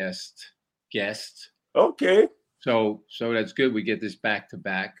podcast guest. Okay. So that's good. We get this back to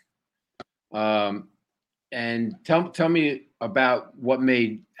back. And tell me about what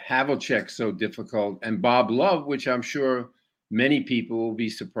made Havlicek so difficult, and Bob Love, which I'm sure many people will be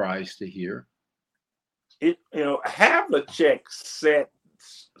surprised to hear. Havlicek set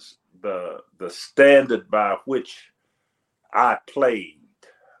the standard by which I played.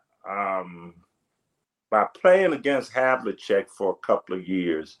 By playing against Havlicek for a couple of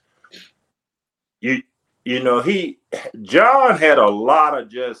years, John had a lot of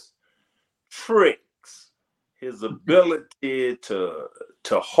just tricks. His ability to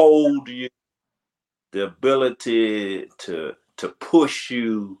hold you, the ability to push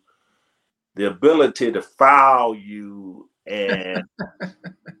you, the ability to foul you, and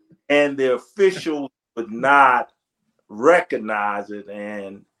the officials would not recognize it,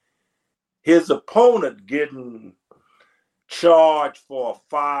 and his opponent getting charged for a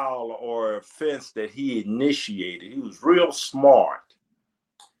foul or offense that he initiated. He was real smart,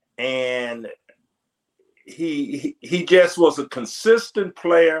 and he just was a consistent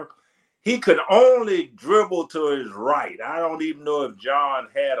player. He could only dribble to his right. I don't even know if John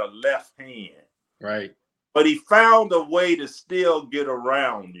had a left hand. Right. But he found a way to still get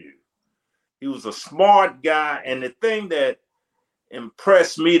around you. He was a smart guy. And the thing that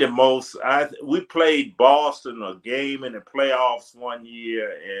impressed me the most, we played Boston a game in the playoffs one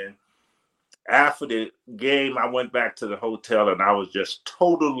year. And after the game, I went back to the hotel and I was just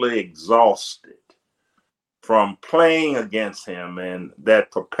totally exhausted from playing against him and that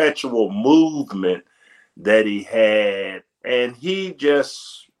perpetual movement that he had. And he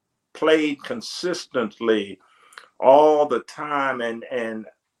just played consistently all the time. And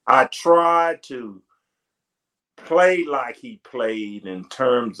I tried to play like he played in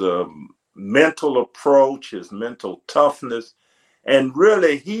terms of mental approach, his mental toughness. And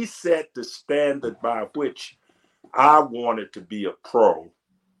really, he set the standard by which I wanted to be a pro.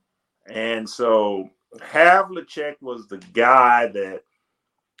 And so Havlicek was the guy that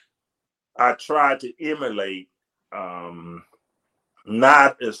I tried to emulate,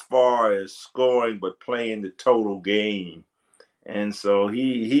 not as far as scoring, but playing the total game. And so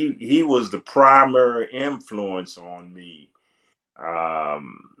he was the primary influence on me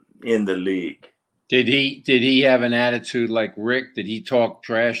in the league. Did he have an attitude like Rick? Did he talk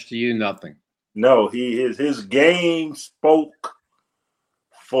trash to you? Nothing. No, his game spoke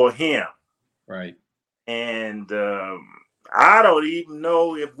for him. Right. And I don't even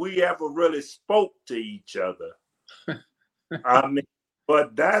know if we ever really spoke to each other. I mean,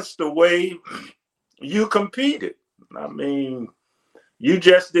 but that's the way you competed. I mean, you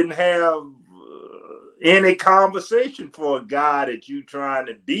just didn't have any conversation for a guy that you trying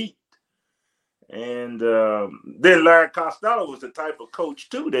to beat. And then Larry Costello was the type of coach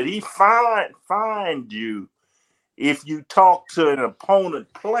too that he find you if you talk to an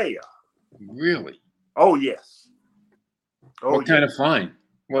opponent player. Really? Oh yes. What kind of fine?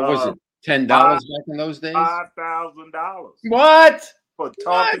 What was it? $10 back in those days? $5,000. What? For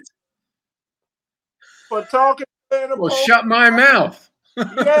talking. For talking. Well, shut my mouth.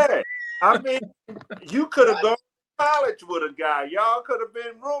 Yeah, I mean, you could have gone to college with a guy. Y'all could have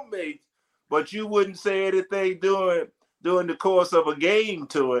been roommates, but you wouldn't say anything during the course of a game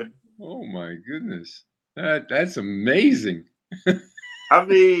to him. Oh my goodness, that's amazing. I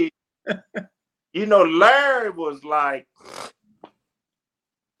mean, Larry was like,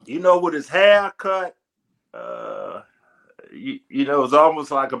 with his haircut, it was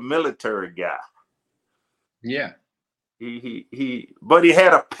almost like a military guy. Yeah. But he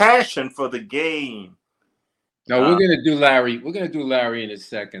had a passion for the game. No, we're gonna do Larry. We're gonna do Larry in a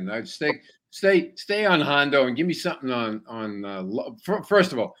second. Stay on Hondo and give me something on.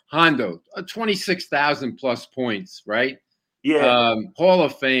 First of all, Hondo, 26,000 plus points, right? Yeah. Hall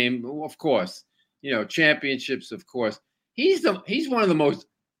of Fame, of course. Championships, of course. He's one of the most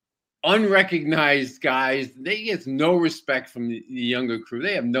unrecognized guys. They get no respect from the younger crew.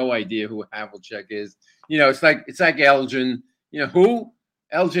 They have no idea who Havlicek is. It's like Elgin. Who?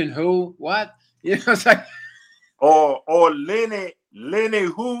 Elgin who? What? It's like or Lenny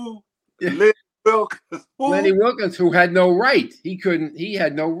who? Yeah. Lenny Wilkens who? Lenny Wilkens, who had no right. He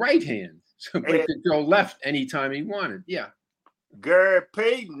had no right hand. So he could go left anytime he wanted. Yeah. Gary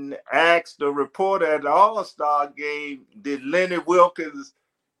Payton asked the reporter at the All-Star game, did Lenny Wilkens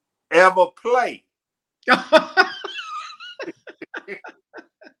ever play?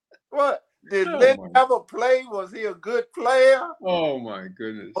 What? Did Lenny ever play? Was he a good player? Oh my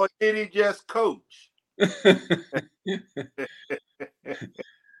goodness. Or did he just coach?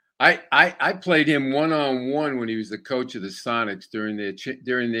 I played him one-on-one when he was the coach of the Sonics during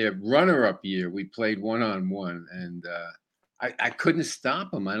their runner-up year. We played one-on-one, and I couldn't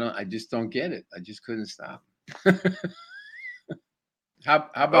stop him. I just don't get it. I just couldn't stop him. How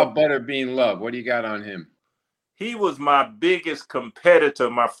about Butterbean Love? What do you got on him? He was my biggest competitor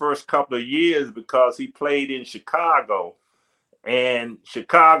my first couple of years because he played in Chicago, and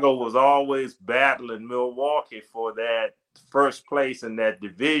Chicago was always battling Milwaukee for that first place in that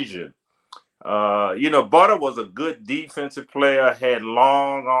division. Butter was a good defensive player, had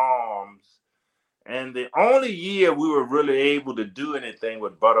long arms, and the only year we were really able to do anything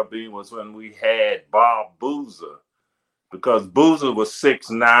with Butterbean was when we had Bob Boozer, because Boozer was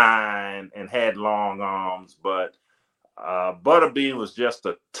 6'9" and had long arms, but Butterbean was just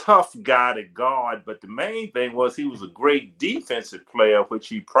a tough guy to guard. But the main thing was he was a great defensive player, which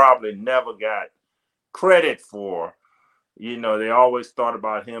he probably never got credit for. They always thought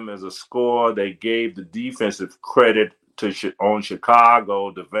about him as a scorer. They gave the defensive credit on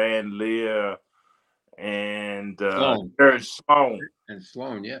Chicago to Van Leer and Jerry Sloan. And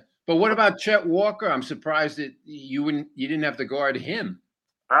Sloan, yeah. But what about Chet Walker? I'm surprised that you didn't have to guard him.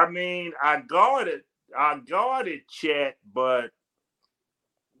 I mean, I guarded Chet, but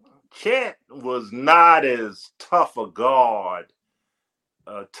Chet was not as tough a guy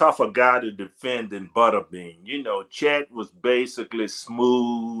to defend than Butterbean. Chet was basically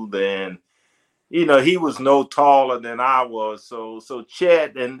smooth, and he was no taller than I was. So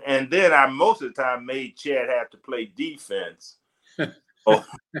Chet, and then I most of the time made Chet have to play defense. So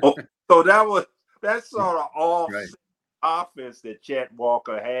that's sort of all offense that Chet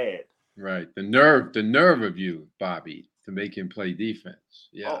Walker had. Right. The nerve of you, Bobby, to make him play defense.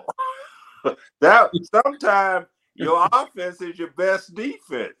 Yeah. That sometimes your offense is your best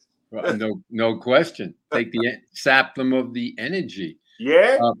defense. No question. Sap them of the energy.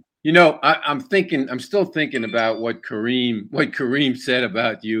 Yeah. I'm still thinking about what Kareem said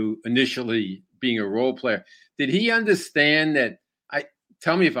about you initially being a role player. Did he understand that?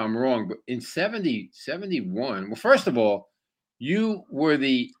 Tell me if I'm wrong, but in 71, well, first of all, you were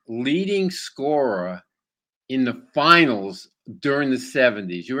the leading scorer in the finals during the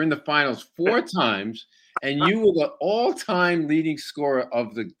 70s. You were in the finals 4 times, and you were the all-time leading scorer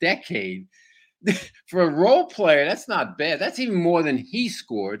of the decade. For a role player, that's not bad. That's even more than he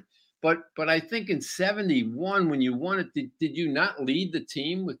scored. But I think in 71, when you won it, did you not lead the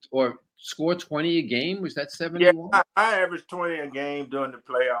team or score 20 a game? Was that 71? Yeah, I averaged 20 a game during the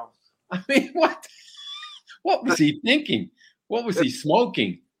playoffs. I mean, what was he thinking? What was he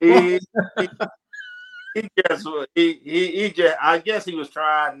smoking? I guess he was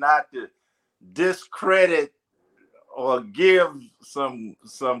trying not to discredit or give some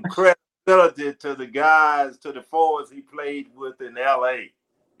credibility to the guys, to the forwards he played with in LA.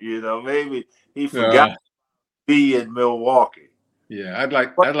 Maybe he forgot to be in Milwaukee. Yeah, I'd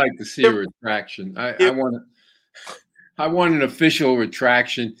like to see a retraction. I want an official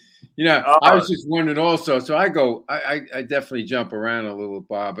retraction. I was just wondering also. So I definitely jump around a little,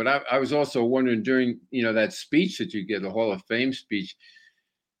 Bob. But I was also wondering during that speech that you give, the Hall of Fame speech.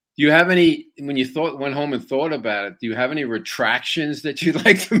 Do you have any, when you went home and thought about it? Do you have any retractions that you'd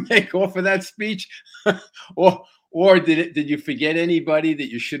like to make off of that speech, or did you forget anybody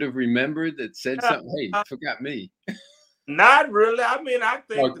that you should have remembered that said something? Hey, forgot me. Not really. I mean, I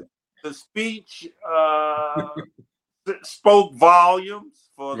think the speech spoke volumes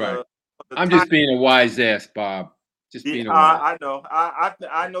for the I'm just being a wise ass, Bob. Just being a wise. I know.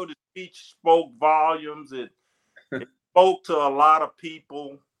 I know the speech spoke volumes. It spoke to a lot of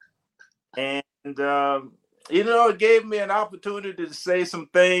people, and it gave me an opportunity to say some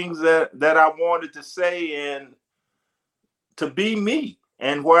things that I wanted to say and to be me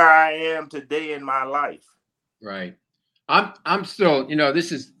and where I am today in my life. Right. I'm still,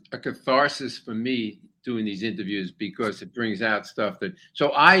 this is a catharsis for me doing these interviews because it brings out stuff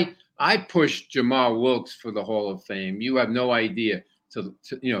so I pushed Jamal Wilkes for the Hall of Fame. You have no idea through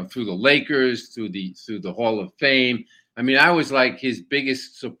the Lakers, through the Hall of Fame. I mean, I was like his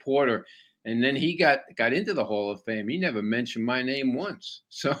biggest supporter. And then he got into the Hall of Fame. He never mentioned my name once.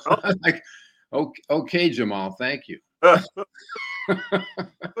 So I'm like, okay, Jamal, thank you.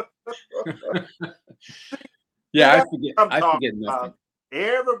 Yeah, I forget nothing.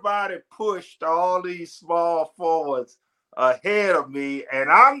 Everybody pushed all these small forwards ahead of me,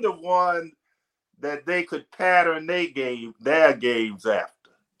 and I'm the one that they could pattern their games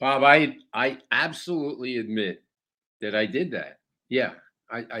after. Bob, I absolutely admit that I did that. Yeah,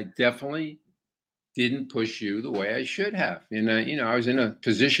 I definitely didn't push you the way I should have. And I was in a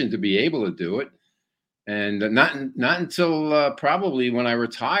position to be able to do it, and not until probably when I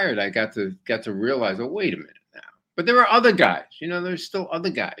retired, I got to realize, oh, wait a minute now. But there are other guys. There's still other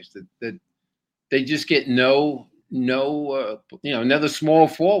guys that they just get no. Another small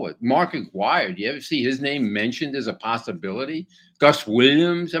forward, Mark Aguirre. Do you ever see his name mentioned as a possibility? Gus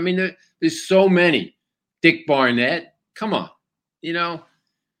Williams. I mean, there's so many. Dick Barnett. Come on, you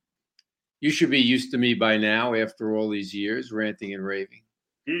should be used to me by now after all these years ranting and raving.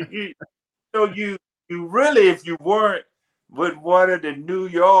 You really, if you weren't with one of the New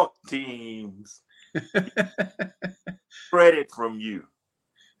York teams, credit from you.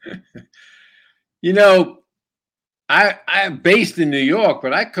 I'm based in New York,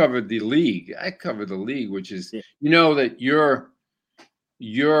 but I covered the league. Which is, that your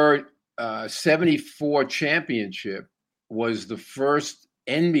 74 championship was the first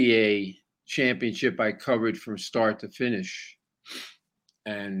NBA championship I covered from start to finish.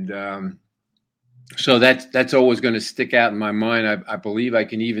 And so that's always going to stick out in my mind. I believe I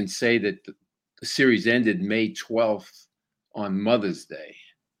can even say that the series ended May 12th on Mother's Day.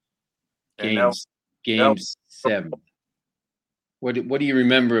 Game 7. What do you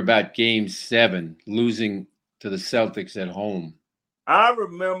remember about Game 7, losing to the Celtics at home? I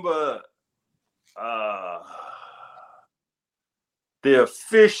remember the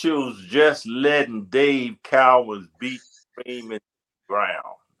officials just letting Dave Cowens beat Kareem in the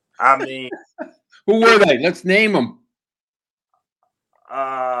ground. I mean, who were they? Let's name them.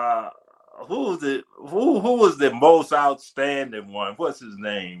 Who was the most outstanding one? What's his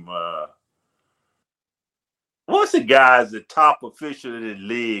name? What's the guy's the top official in the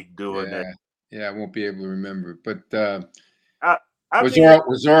league doing that? Yeah, I won't be able to remember. But was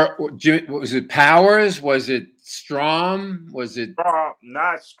it Powers? Was it Strom? Was it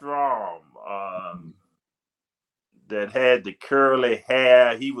not Strom? That had the curly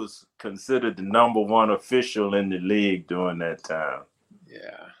hair. He was considered the number one official in the league during that time.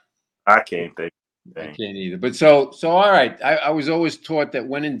 Yeah, I can't think. I can't either. But so all right. I was always taught that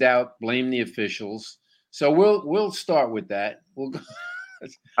when in doubt, blame the officials. So we'll start with that. We'll go.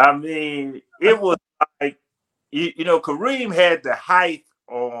 I mean, it was like Kareem had the height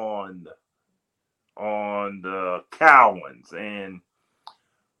on the Cowens, and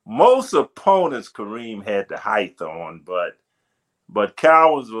most opponents Kareem had the height on, but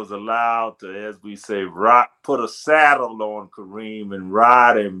Cowens was allowed to, as we say, put a saddle on Kareem and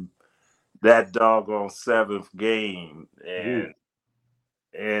ride him that doggone 7th game,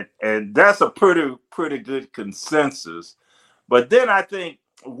 and that's a pretty good consensus. But then I think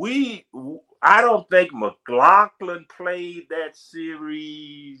I don't think McLaughlin played that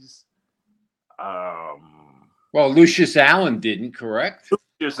series. Well, Lucius Allen didn't, correct?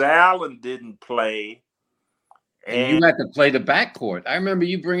 Lucius Allen didn't play. And you had to play the backcourt. I remember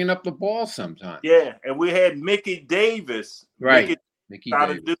you bringing up the ball sometimes. Yeah, and we had Mickey Davis. Right. Mickey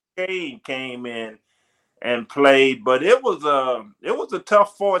out of Duquesne came in and played, but it was a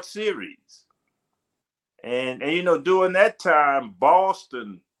tough fought series. And during that time,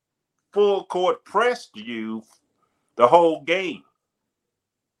 Boston full court pressed you the whole game.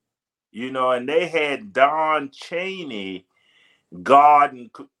 And they had Don Chaney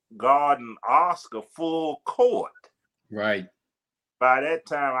guarding Oscar full court. Right. By that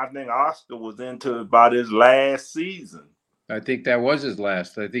time, I think Oscar was into about his last season. I think that was his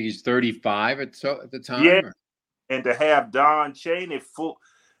last. I think he's 35 at the time. Yeah, and to have Don Chaney full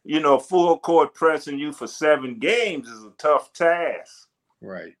court pressing you for 7 games is a tough task.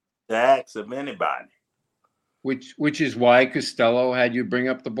 Right. To ask of anybody. Which is why Costello had you bring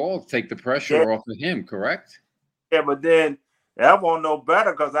up the ball to take the pressure off of him, correct? Yeah, but then that won't no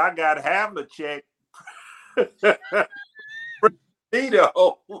better because I got Havlicek the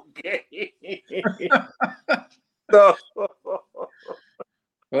whole game. Well,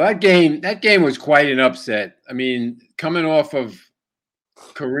 that game was quite an upset. I mean, coming off of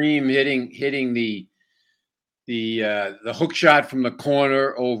Kareem hitting the hook shot from the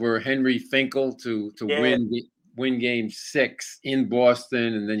corner over Henry Finkel to win Game 6 in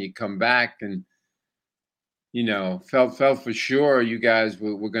Boston, and then you come back and felt for sure you guys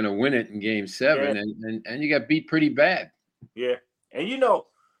were going to win it in Game 7, and you got beat pretty bad. Yeah, and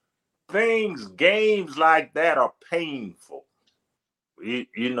games like that are painful.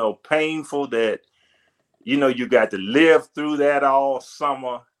 Painful that you got to live through that all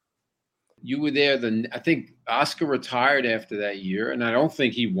summer. You were there. I think Oscar retired after that year, and I don't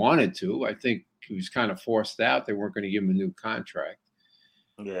think he wanted to. I think he was kind of forced out. They weren't going to give him a new contract.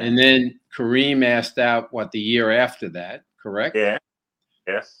 Yeah. And then Kareem asked out the year after that, correct? Yeah.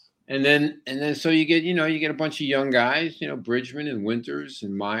 Yes. And then so you get a bunch of young guys, Bridgman and Winters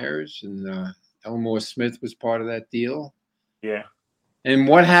and Myers, and Elmore Smith was part of that deal. Yeah. And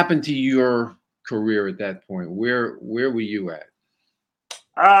what happened to your career at that point? Where were you at?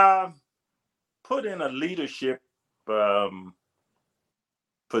 Put in a leadership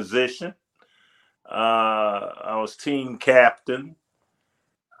position. I was team captain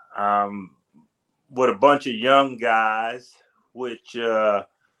with a bunch of young guys, which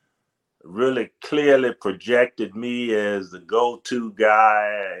really clearly projected me as the go-to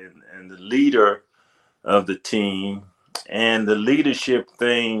guy and the leader of the team. And the leadership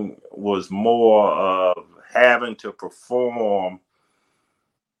thing was more of having to perform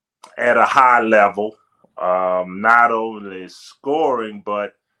at a high level, not only scoring,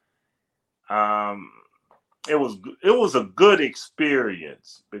 but it was a good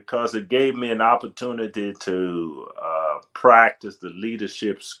experience because it gave me an opportunity to practice the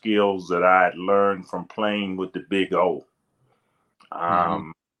leadership skills that I had learned from playing with the Big O.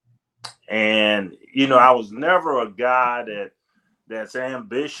 And I was never a guy that's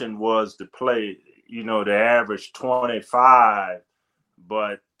ambition was to play, the average 25,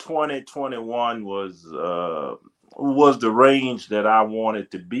 but 2021 was the range that I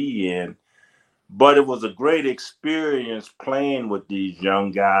wanted to be in. But it was a great experience playing with these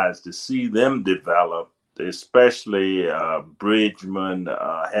young guys to see them develop, especially Bridgman.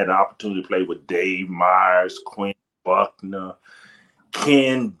 Had an opportunity to play with Dave Myers, Quinn Buckner,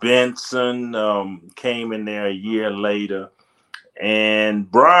 Ken Benson came in there a year later,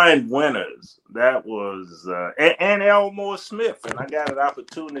 and Brian Winters. That was and Elmore Smith, and I got an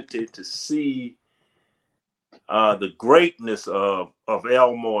opportunity to see the greatness of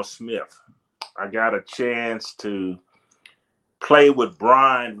Elmore Smith. I got a chance to play with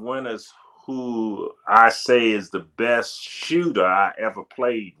Brian Winters, who I say is the best shooter I ever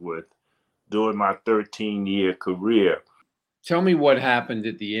played with during my 13-year career. Tell me what happened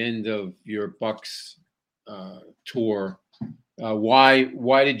at the end of your Bucks tour.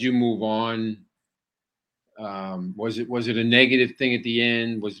 Why did you move on? Was it a negative thing at the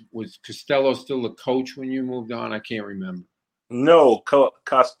end? Was Costello still the coach when you moved on? I can't remember. No,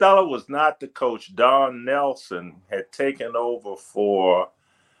 Costello was not the coach. Don Nelson had taken over for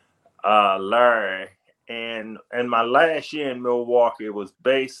Larry. And my last year in Milwaukee, it was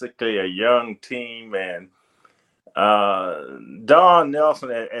basically a young team. And Don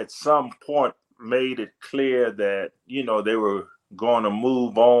Nelson at some point made it clear that, they were going to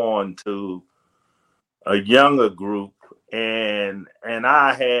move on to a younger group. And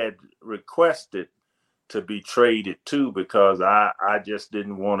I had requested to be traded too, because I just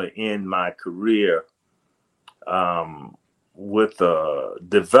didn't want to end my career with a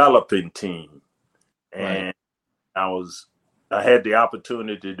developing team. And right. I had the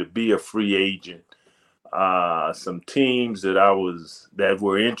opportunity to be a free agent. Some teams that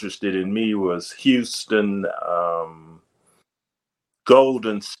were interested in me was Houston,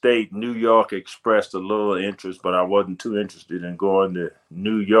 Golden State, New York expressed a little interest, but I wasn't too interested in going to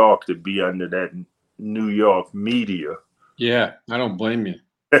New York to be under that New York media. Yeah, I don't blame you.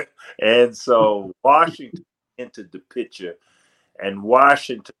 And so Washington entered the picture, and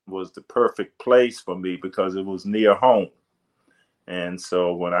Washington was the perfect place for me because it was near home. And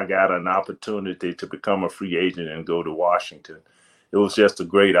so when I got an opportunity to become a free agent and go to Washington, it was just a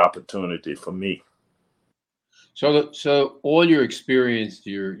great opportunity for me. So all your experience,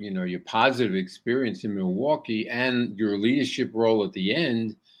 your positive experience in Milwaukee and your leadership role at the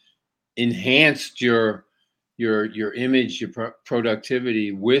end enhanced your image, your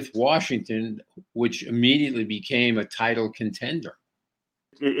productivity with Washington, which immediately became a title contender.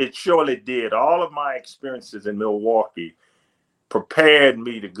 It surely did. All of my experiences in Milwaukee prepared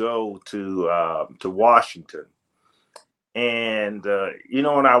me to go to Washington. And,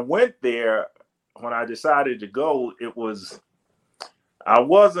 when I went there, when I decided to go, I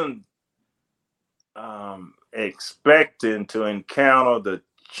wasn't expecting to encounter the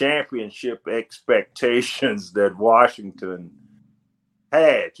championship expectations that Washington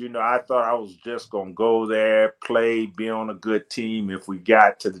had. I thought I was just going to go there, play, be on a good team. If we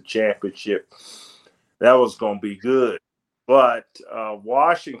got to the championship, that was going to be good. But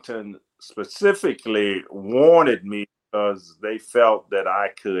Washington specifically wanted me because they felt that I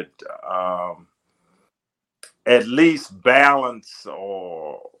could at least balance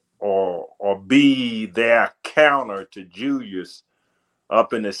or be their counter to Julius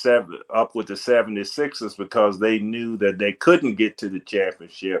up with the 76ers, because they knew that they couldn't get to the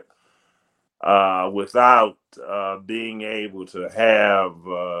championship without being able to have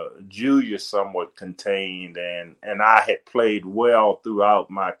Julia somewhat contained, and I had played well throughout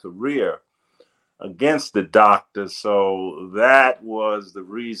my career against the Doctors, so that was the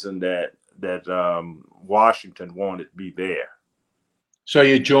reason that Washington wanted me there. So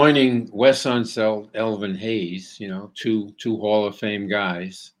you're joining Wes Unseld, Elvin Hayes, two Hall of Fame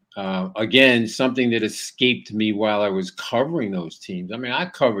guys. Again, something that escaped me while I was covering those teams. I mean, I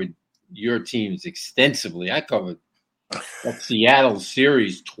covered your teams extensively. I covered that Seattle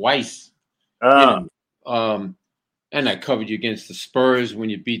series twice. And I covered you against the Spurs when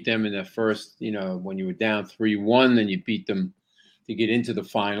you beat them in the first, when you were down 3-1, then you beat them to get into the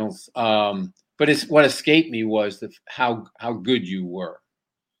finals. But what escaped me was how good you were.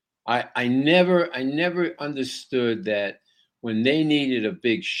 I never understood that when they needed a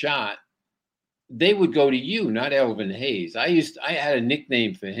big shot, they would go to you, not Elvin Hayes. I had a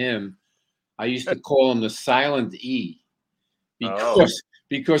nickname for him. I used to call him the Silent E because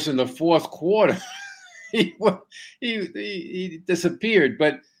in the fourth quarter he disappeared.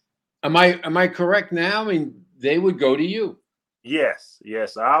 But am I correct now? I mean, they would go to you. Yes.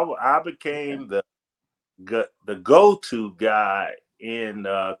 I became the go-to guy in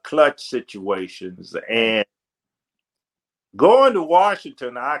clutch situations, and going to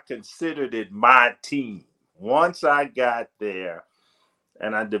Washington, I considered it my team. Once I got there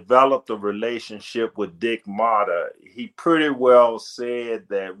and I developed a relationship with Dick Motta, he pretty well said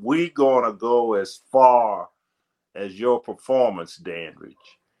that we're going to go as far as your performance, Dandridge.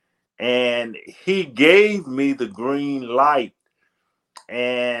 And he gave me the green light,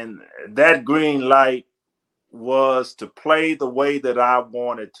 and that green light was to play the way that I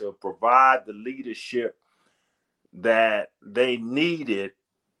wanted, to provide the leadership that they needed,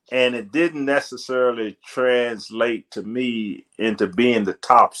 and it didn't necessarily translate to me into being the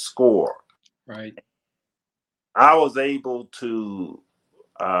top scorer. Right. I was able to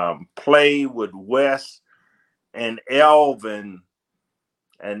play with Wes and Elvin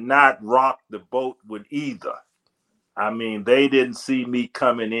and not rock the boat with either. I mean, they didn't see me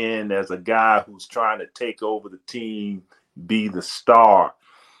coming in as a guy who's trying to take over the team, be the star.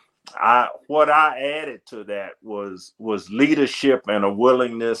 What I added to that was leadership and a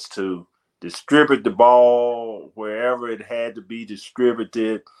willingness to distribute the ball wherever it had to be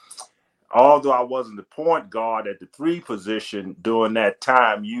distributed. Although I wasn't the point guard at the 3 position during that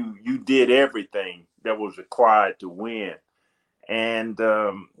time, you did everything that was required to win. And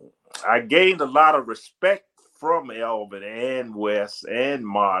I gained a lot of respect from Elvin and Wes and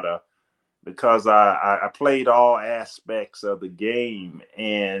Motta because I played all aspects of the game,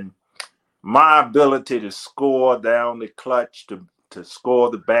 and my ability to score down the clutch, to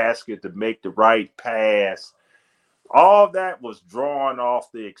score the basket, to make the right pass, all that was drawn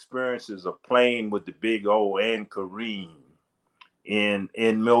off the experiences of playing with the Big O and Kareem in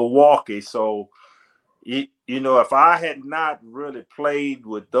Milwaukee. So, if I had not really played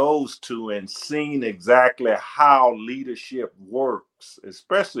with those two and seen exactly how leadership works,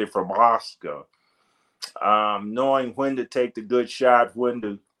 especially from Oscar, knowing when to take the good shot, when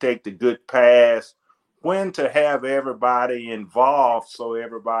to take the good pass, when to have everybody involved so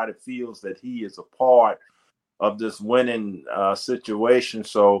everybody feels that he is a part of this winning situation.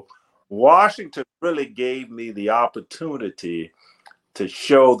 So Washington really gave me the opportunity to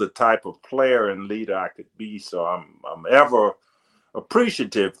show the type of player and leader I could be. So I'm ever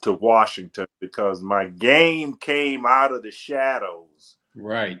appreciative to Washington because my game came out of the shadows.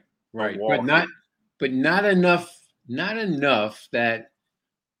 Right. But not enough that,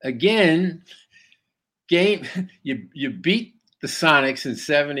 again, you beat the Sonics in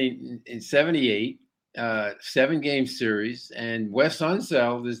 78, 7-game series, and Wes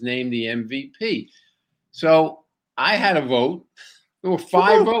Unseld is named the MVP. So I had a vote. There were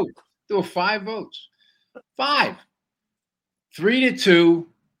 5 votes. 5. 3-2,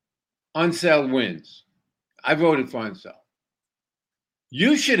 Unseld wins. I voted for Unseld.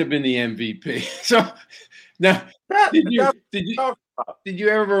 You should have been the MVP. So now, did you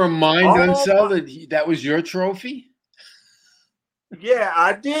ever remind Unseld that was your trophy? Yeah,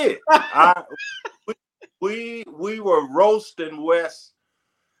 I did. We were roasting Wes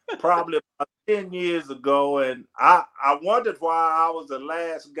probably about 10 years ago, and I wondered why I was the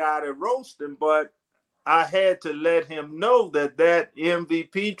last guy to roast him, but I had to let him know that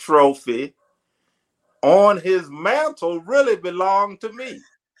MVP trophy on his mantle really belonged to me.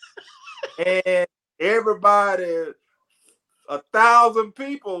 And everybody, 1,000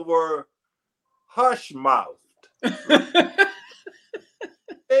 people were hush-mouthed.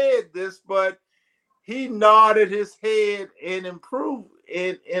 Said this, but he nodded his head and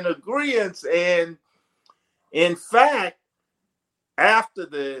in agreement. And in fact, after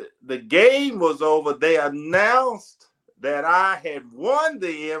the game was over, they announced that I had won the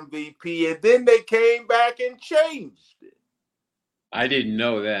MVP, and then they came back and changed it. I didn't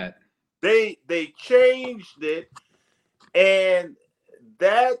know that. They changed it, and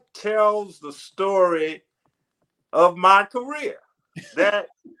that tells the story of my career. That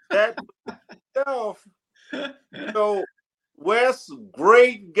itself. So Wes,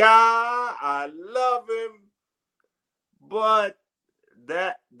 great guy, I love him, but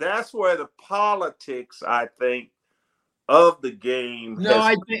that's where the politics, I think, of the game. No,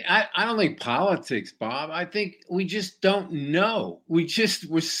 I don't think politics, Bob. I think we just don't know. We just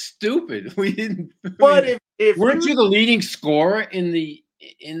were stupid. We didn't. But if weren't you the leading scorer in the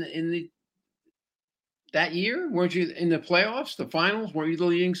that year? Weren't you in the playoffs, the finals? Were you the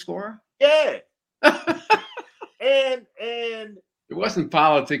leading scorer? Yeah. and it wasn't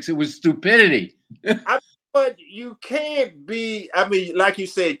politics. It was stupidity. But you can't be. I mean, like you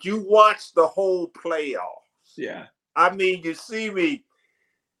said, you watched the whole playoffs. Yeah. I mean, you see me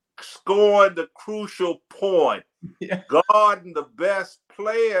scoring the crucial point, guarding the best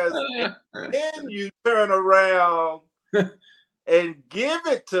players, and then you turn around and give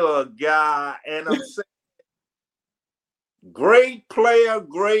it to a guy, and I'm saying, great player,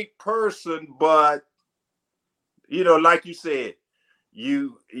 great person, but like you said,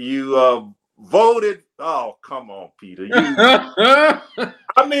 you voted. Oh, come on, Peter.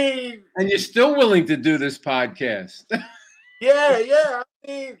 I mean, and you're still willing to do this podcast. Yeah. I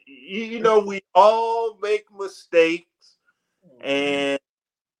mean, we all make mistakes, and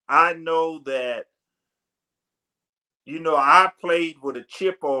I know that, I played with a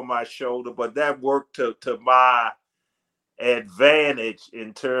chip on my shoulder, but that worked to my advantage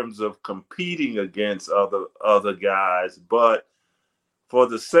in terms of competing against other guys. But for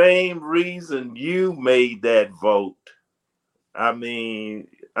the same reason you made that vote, I mean,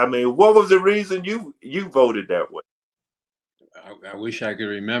 what was the reason you voted that way? I wish I could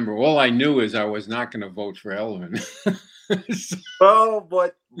remember. All I knew is I was not going to vote for Elvin. Oh,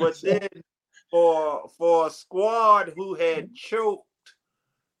 but then for a squad who had choked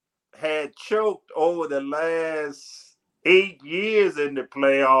over the last 8 years in the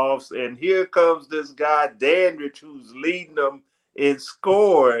playoffs, and here comes this guy Dandridge who's leading them in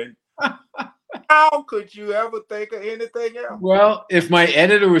scoring. How could you ever think of anything else? Well, if my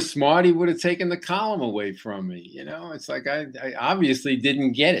editor was smart, he would have taken the column away from me. It's like I obviously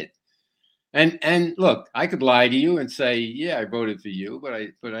didn't get it. And look, I could lie to you and say, yeah, I voted for you, but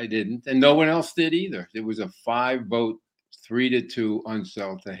I didn't, and no one else did either. It was a 5-vote, 3-2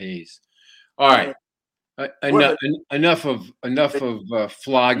 unsell to Hayes. All right, enough of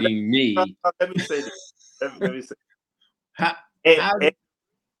flogging me. Let me say this. Let me say.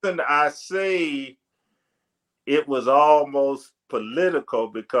 And I say it was almost political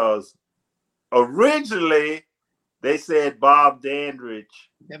because originally they said Bob Dandridge.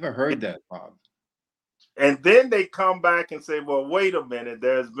 Never heard that, Bob. And then they come back and say, well, wait a minute,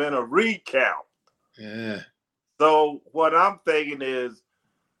 there's been a recount. Yeah. So what I'm thinking is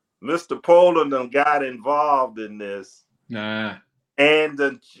Mr. Poland got involved in this. Nah. And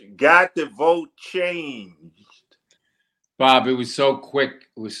got the vote changed. Bob, it was so quick.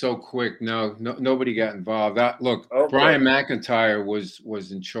 It was so quick. No, nobody got involved. Look, okay. Brian McIntyre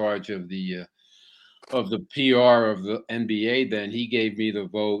was in charge of the PR of the NBA. Then he gave me the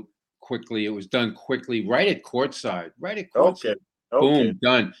vote quickly. It was done quickly, right at courtside. Okay. Boom,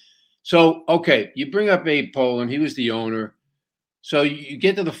 done. So, okay, you bring up Abe Poland. He was the owner. So you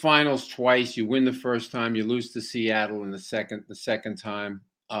get to the finals twice. You win the first time. You lose to Seattle in the second time,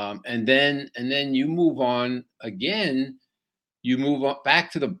 and then you move on again. You move on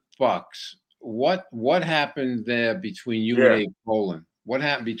back to the Bucks. What happened there between you and Abe Poland? What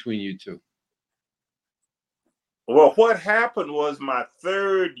happened between you two? Well, what happened was my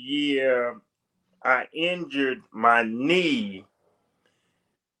third year, I injured my knee,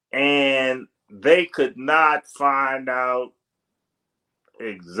 and they could not find out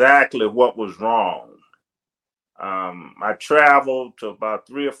exactly what was wrong. I traveled to about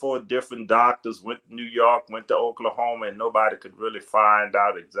 3 or 4 different doctors, went to New York, went to Oklahoma, and nobody could really find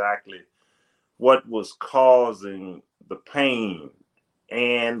out exactly what was causing the pain.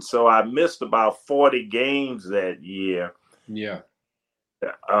 And so I missed about 40 games that year. Yeah.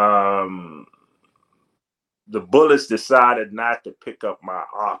 The Bullets decided not to pick up my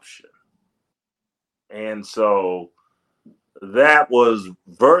option. And so that was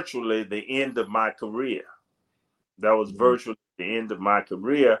virtually the end of my career. That was virtually the end of my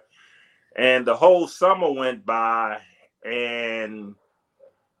career. And the whole summer went by, and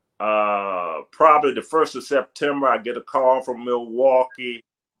probably the 1st of September, I get a call from Milwaukee.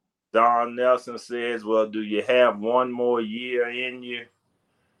 Don Nelson says, well, do you have one more year in you?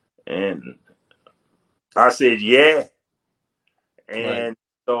 And I said, yeah. And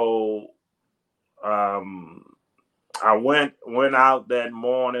so I went out that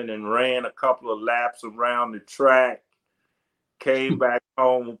morning and ran a couple of laps around the track, came back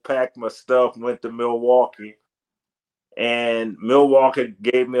home, packed my stuff, went to Milwaukee. And Milwaukee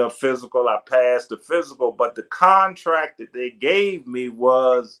gave me a physical. I passed the physical, but the contract that they gave me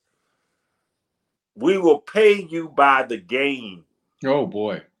was, we will pay you by the game. Oh,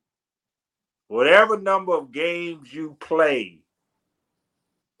 boy. Whatever number of games you play,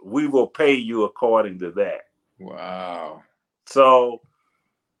 we will pay you according to that. Wow. So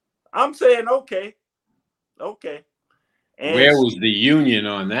I'm saying, okay. And where was the union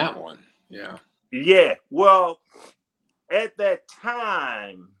on that one? Yeah. Yeah. Well, at that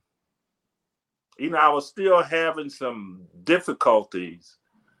time, I was still having some difficulties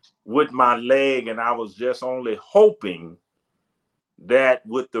with my leg, and I was just only hoping that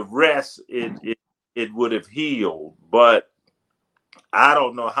with the rest, it would have healed. But I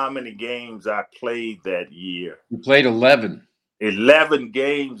don't know how many games I played that year. You played 11. 11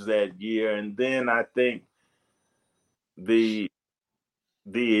 games that year, and then I think the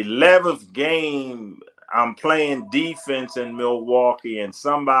 11th game, I'm playing defense in Milwaukee, and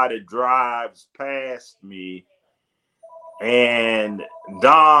somebody drives past me, and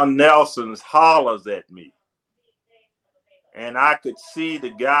Don Nelson hollers at me. And I could see the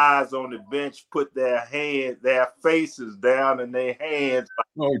guys on the bench put their faces down in their hands.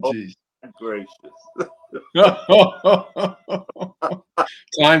 Oh, geez. Oh, gracious.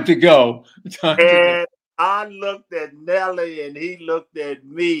 Time to go. I looked at Nelly, and he looked at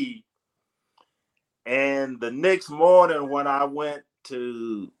me. And the next morning when I went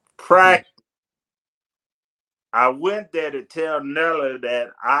to practice, I went there to tell Nelly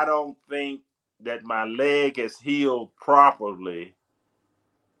that I don't think that my leg has healed properly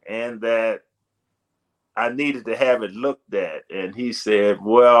and that I needed to have it looked at. And he said,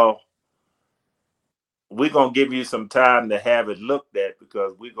 well, we're going to give you some time to have it looked at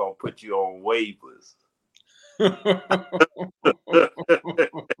because we're going to put you on waivers.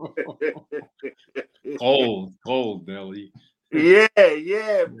 Cold, Nelly.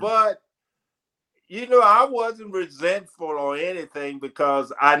 Yeah. But, I wasn't resentful or anything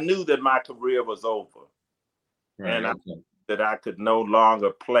because I knew that my career was over. Right, and that I could no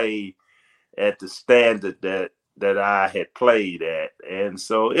longer play at the standard that I had played at. And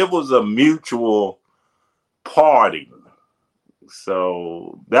so it was a mutual parting.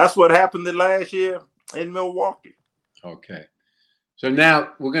 So that's what happened the last year in Milwaukee. Okay. So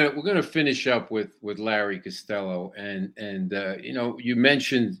now we're gonna finish up with Larry Costello, and you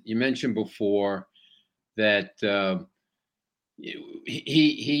mentioned before that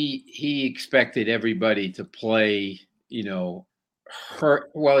he expected everybody to play,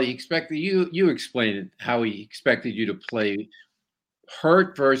 hurt. Well, he expected you explained it, how he expected you to play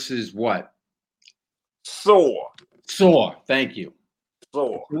hurt versus what? Sore. Thank you.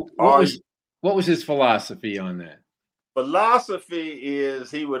 Sore. What was his philosophy on that? Philosophy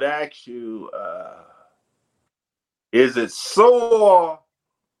is he would ask you, is it sore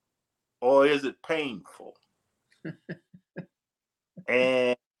or is it painful?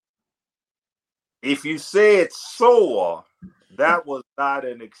 And if you say it's sore, that was not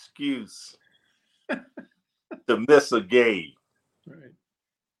an excuse to miss a game.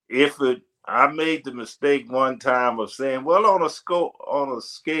 Right. I made the mistake one time of saying, well, on a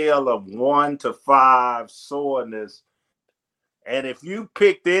scale of 1 to 5 soreness, and if you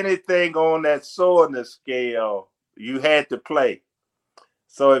picked anything on that soreness scale, you had to play.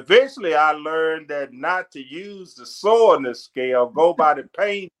 So eventually I learned that not to use the soreness scale, go by the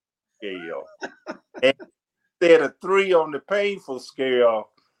pain scale. And instead of 3 on the painful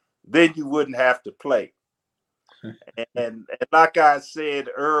scale, then you wouldn't have to play. And like I said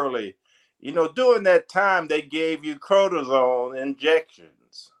early, during that time, they gave you cortisone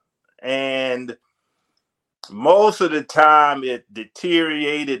injections. And most of the time, it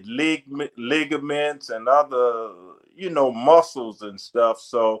deteriorated ligaments and other, muscles and stuff.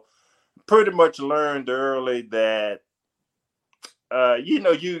 So pretty much learned early that,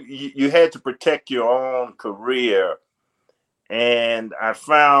 you had to protect your own career. And I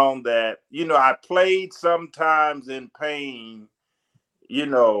found that, I played sometimes in pain,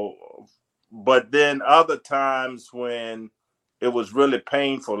 but then other times when it was really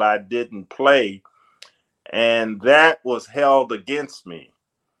painful, I didn't play. And that was held against me.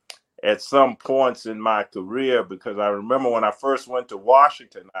 at some points in my career, because I remember when I first went to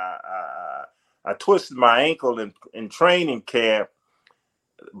Washington, I twisted my ankle in training camp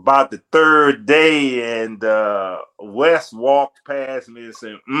about the third day, and Wes walked past me and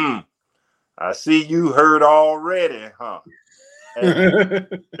said, I see you hurt already, huh?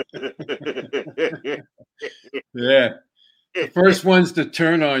 Yeah. The first ones to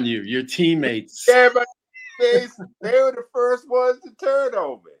turn on you, your teammates. Yeah, but they were the first ones to turn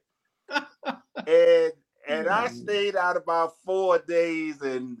on me. And I stayed out about 4 days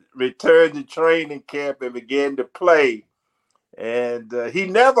and returned to training camp and began to play. And he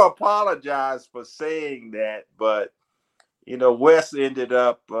never apologized for saying that, but Wes ended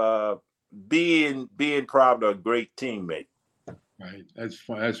up being probably a great teammate. Right, that's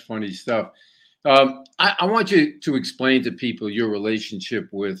funny stuff. I want you to explain to people your relationship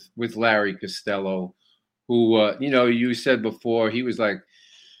with Larry Costello, who you said before he was like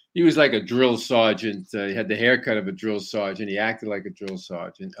a drill sergeant. He had the haircut of a drill sergeant. He acted like a drill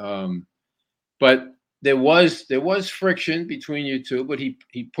sergeant. But there was friction between you two. But he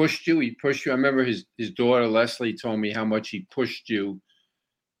pushed you. He pushed you. I remember his daughter Leslie told me how much he pushed you.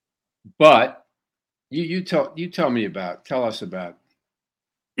 But tell us about.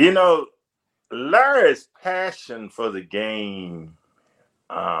 Larry's passion for the game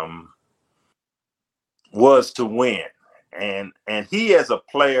was to win. And he, as a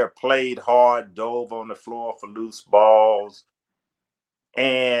player, played hard, dove on the floor for loose balls.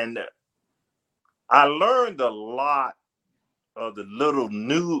 And I learned a lot of the little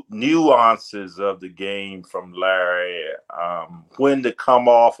nuances of the game from Larry, when to come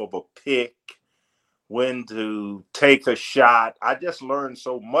off of a pick, when to take a shot. I just learned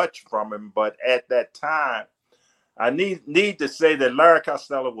so much from him. But at that time, I need to say that Larry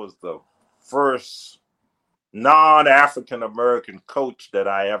Costello was the first non-African American coach that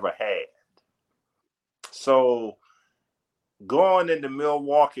I ever had. So going into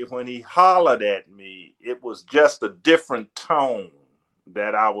Milwaukee, when he hollered at me, it was just a different tone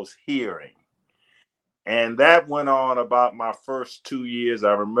that I was hearing. And that went on about my first 2 years.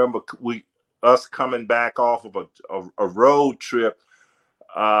 I remember us coming back off of a road trip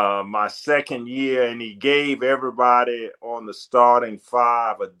my second year, and he gave everybody on the starting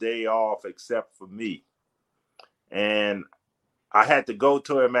five a day off except for me. And I had to go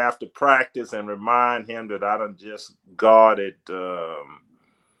to him after practice and remind him that I done just guarded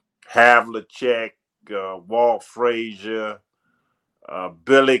Havlicek, Walt Frazier,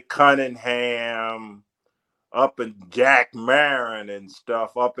 Billy Cunningham, up in Jack Marin and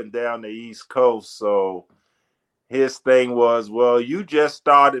stuff up and down the East Coast. So his thing was, well, you just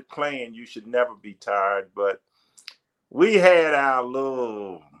started playing. You should never be tired. But we had our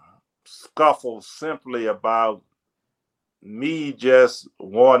little scuffle simply about me just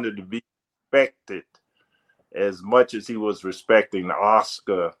wanted to be respected as much as he was respecting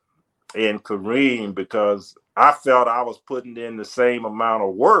Oscar and Kareem, because I felt I was putting in the same amount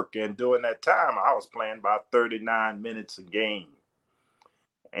of work. And during that time, I was playing about 39 minutes a game.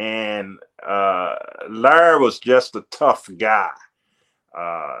 And Larry was just a tough guy.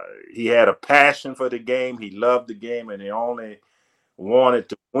 He had a passion for the game. He loved the game, and he only wanted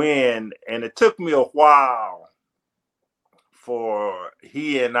to win. And it took me a while for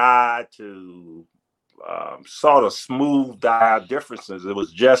he and I to sort of smooth our differences. It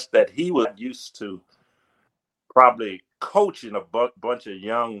was just that he was used to probably coaching a bunch of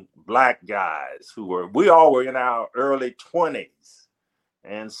young black guys we all were in our early 20s.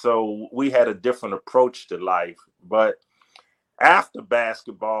 And so we had a different approach to life. But after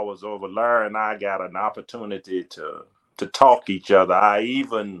basketball was over, Larry and I got an opportunity to talk each other. I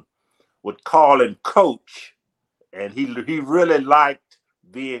even would call him Coach. And he really liked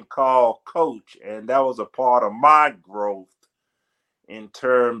being called Coach. And that was a part of my growth in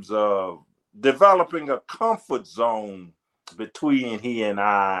terms of developing a comfort zone between he and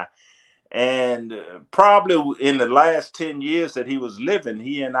I. And probably in the last 10 years that he was living,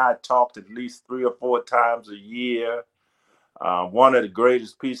 he and I talked at least 3 or 4 times a year. One of the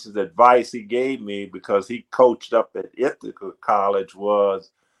greatest pieces of advice he gave me, because he coached up at Ithaca College,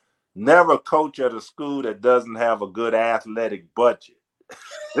 was never coach at a school that doesn't have a good athletic budget.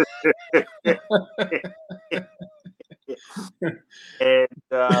 And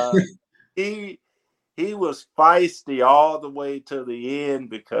he was feisty all the way to the end,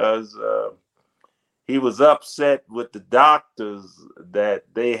 because he was upset with the doctors that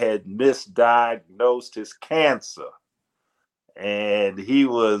they had misdiagnosed his cancer. And he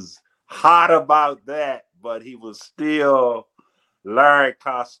was hot about that, but he was still Larry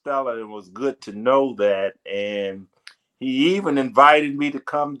Costello, and it was good to know that. And He even invited me to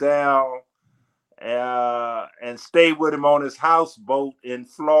come down and stay with him on his houseboat in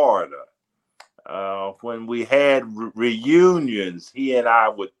Florida. When we had reunions, he and I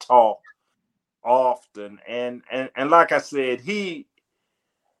would talk often. And like I said,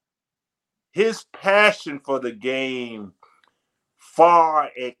 his passion for the game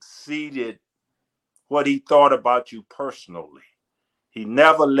far exceeded what he thought about you personally. He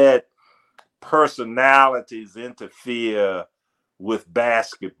never let personalities interfere with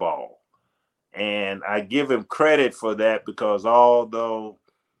basketball. And I give him credit for that, because although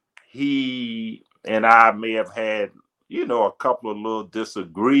he and I may have had, a couple of little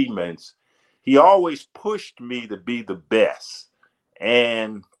disagreements, he always pushed me to be the best.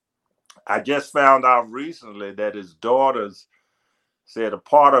 And I just found out recently that his daughters said a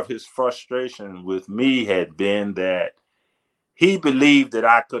part of his frustration with me had been that he believed that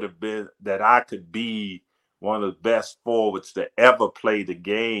I could be one of the best forwards to ever play the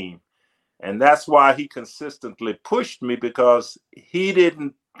game. And that's why he consistently pushed me, because he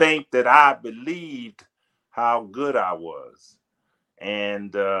didn't think that I believed how good I was.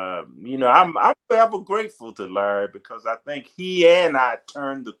 And, I'm forever grateful to Larry, because I think he and I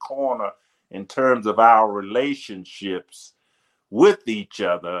turned the corner in terms of our relationships with each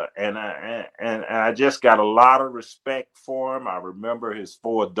other. And I just got a lot of respect for him. I remember his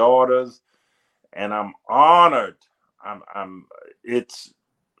 4 daughters, and I'm honored. It's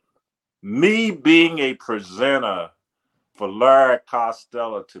me being a presenter for Larry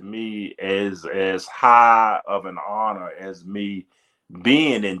Costello, to me, is as high of an honor as me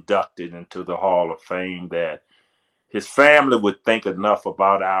being inducted into the Hall of Fame, that his family would think enough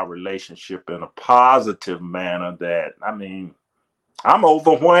about our relationship in a positive manner that, I'm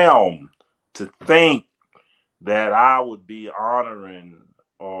overwhelmed to think that I would be honoring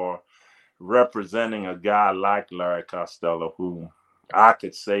or representing a guy like Larry Costello, who I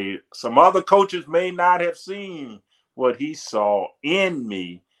could say some other coaches may not have seen what he saw in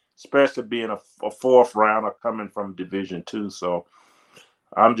me, especially being a 4th rounder coming from Division II. So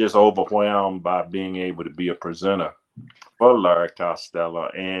I'm just overwhelmed by being able to be a presenter for Larry Costello.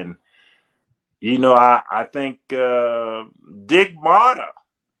 And, I think Dick Motta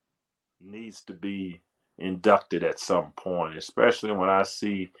needs to be inducted at some point, especially when I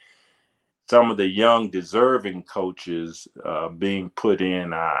see some of the young, deserving coaches being put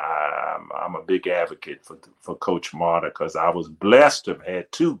in. I'm a big advocate for Coach Motta, because I was blessed to have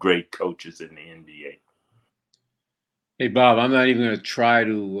had 2 great coaches in the NBA. Hey, Bob, I'm not even going to try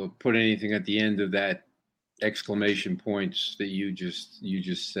to put anything at the end of that exclamation points that you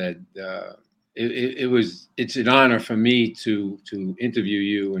just said. It's an honor for me to interview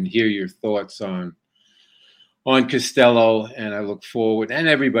you and hear your thoughts on Costello, and I look forward, and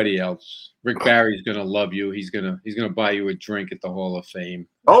everybody else. Rick Barry's going to love you. He's going to buy you a drink at the Hall of Fame.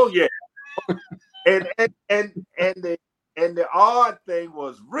 Oh yeah. and the odd thing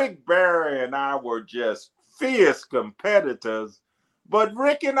was, Rick Barry and I were just fierce competitors, but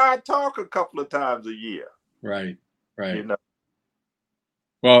Rick and I talk a couple of times a year. Right.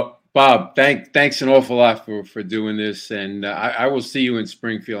 Well, Bob, thanks an awful lot for doing this, and I will see you in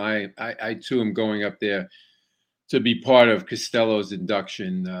Springfield. I too am going up there to be part of Costello's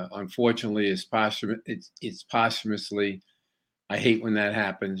induction. Unfortunately, it's posthumously. I hate when that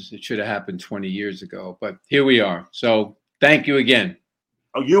happens. It should have happened 20 years ago, but here we are. So thank you again.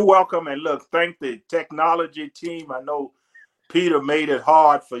 Oh, you're welcome. And look, thank the technology team. I know Peter made it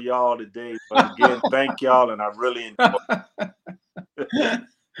hard for y'all today, but again, thank y'all, and I really enjoyed it.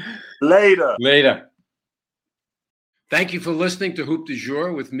 Later. Thank you for listening to Hoop du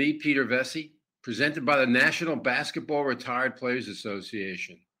Jour with me, Peter Vesey, presented by the National Basketball Retired Players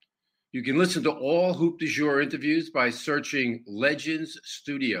Association. You can listen to all Hoop du Jour interviews by searching Legends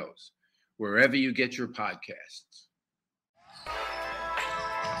Studios, wherever you get your podcasts.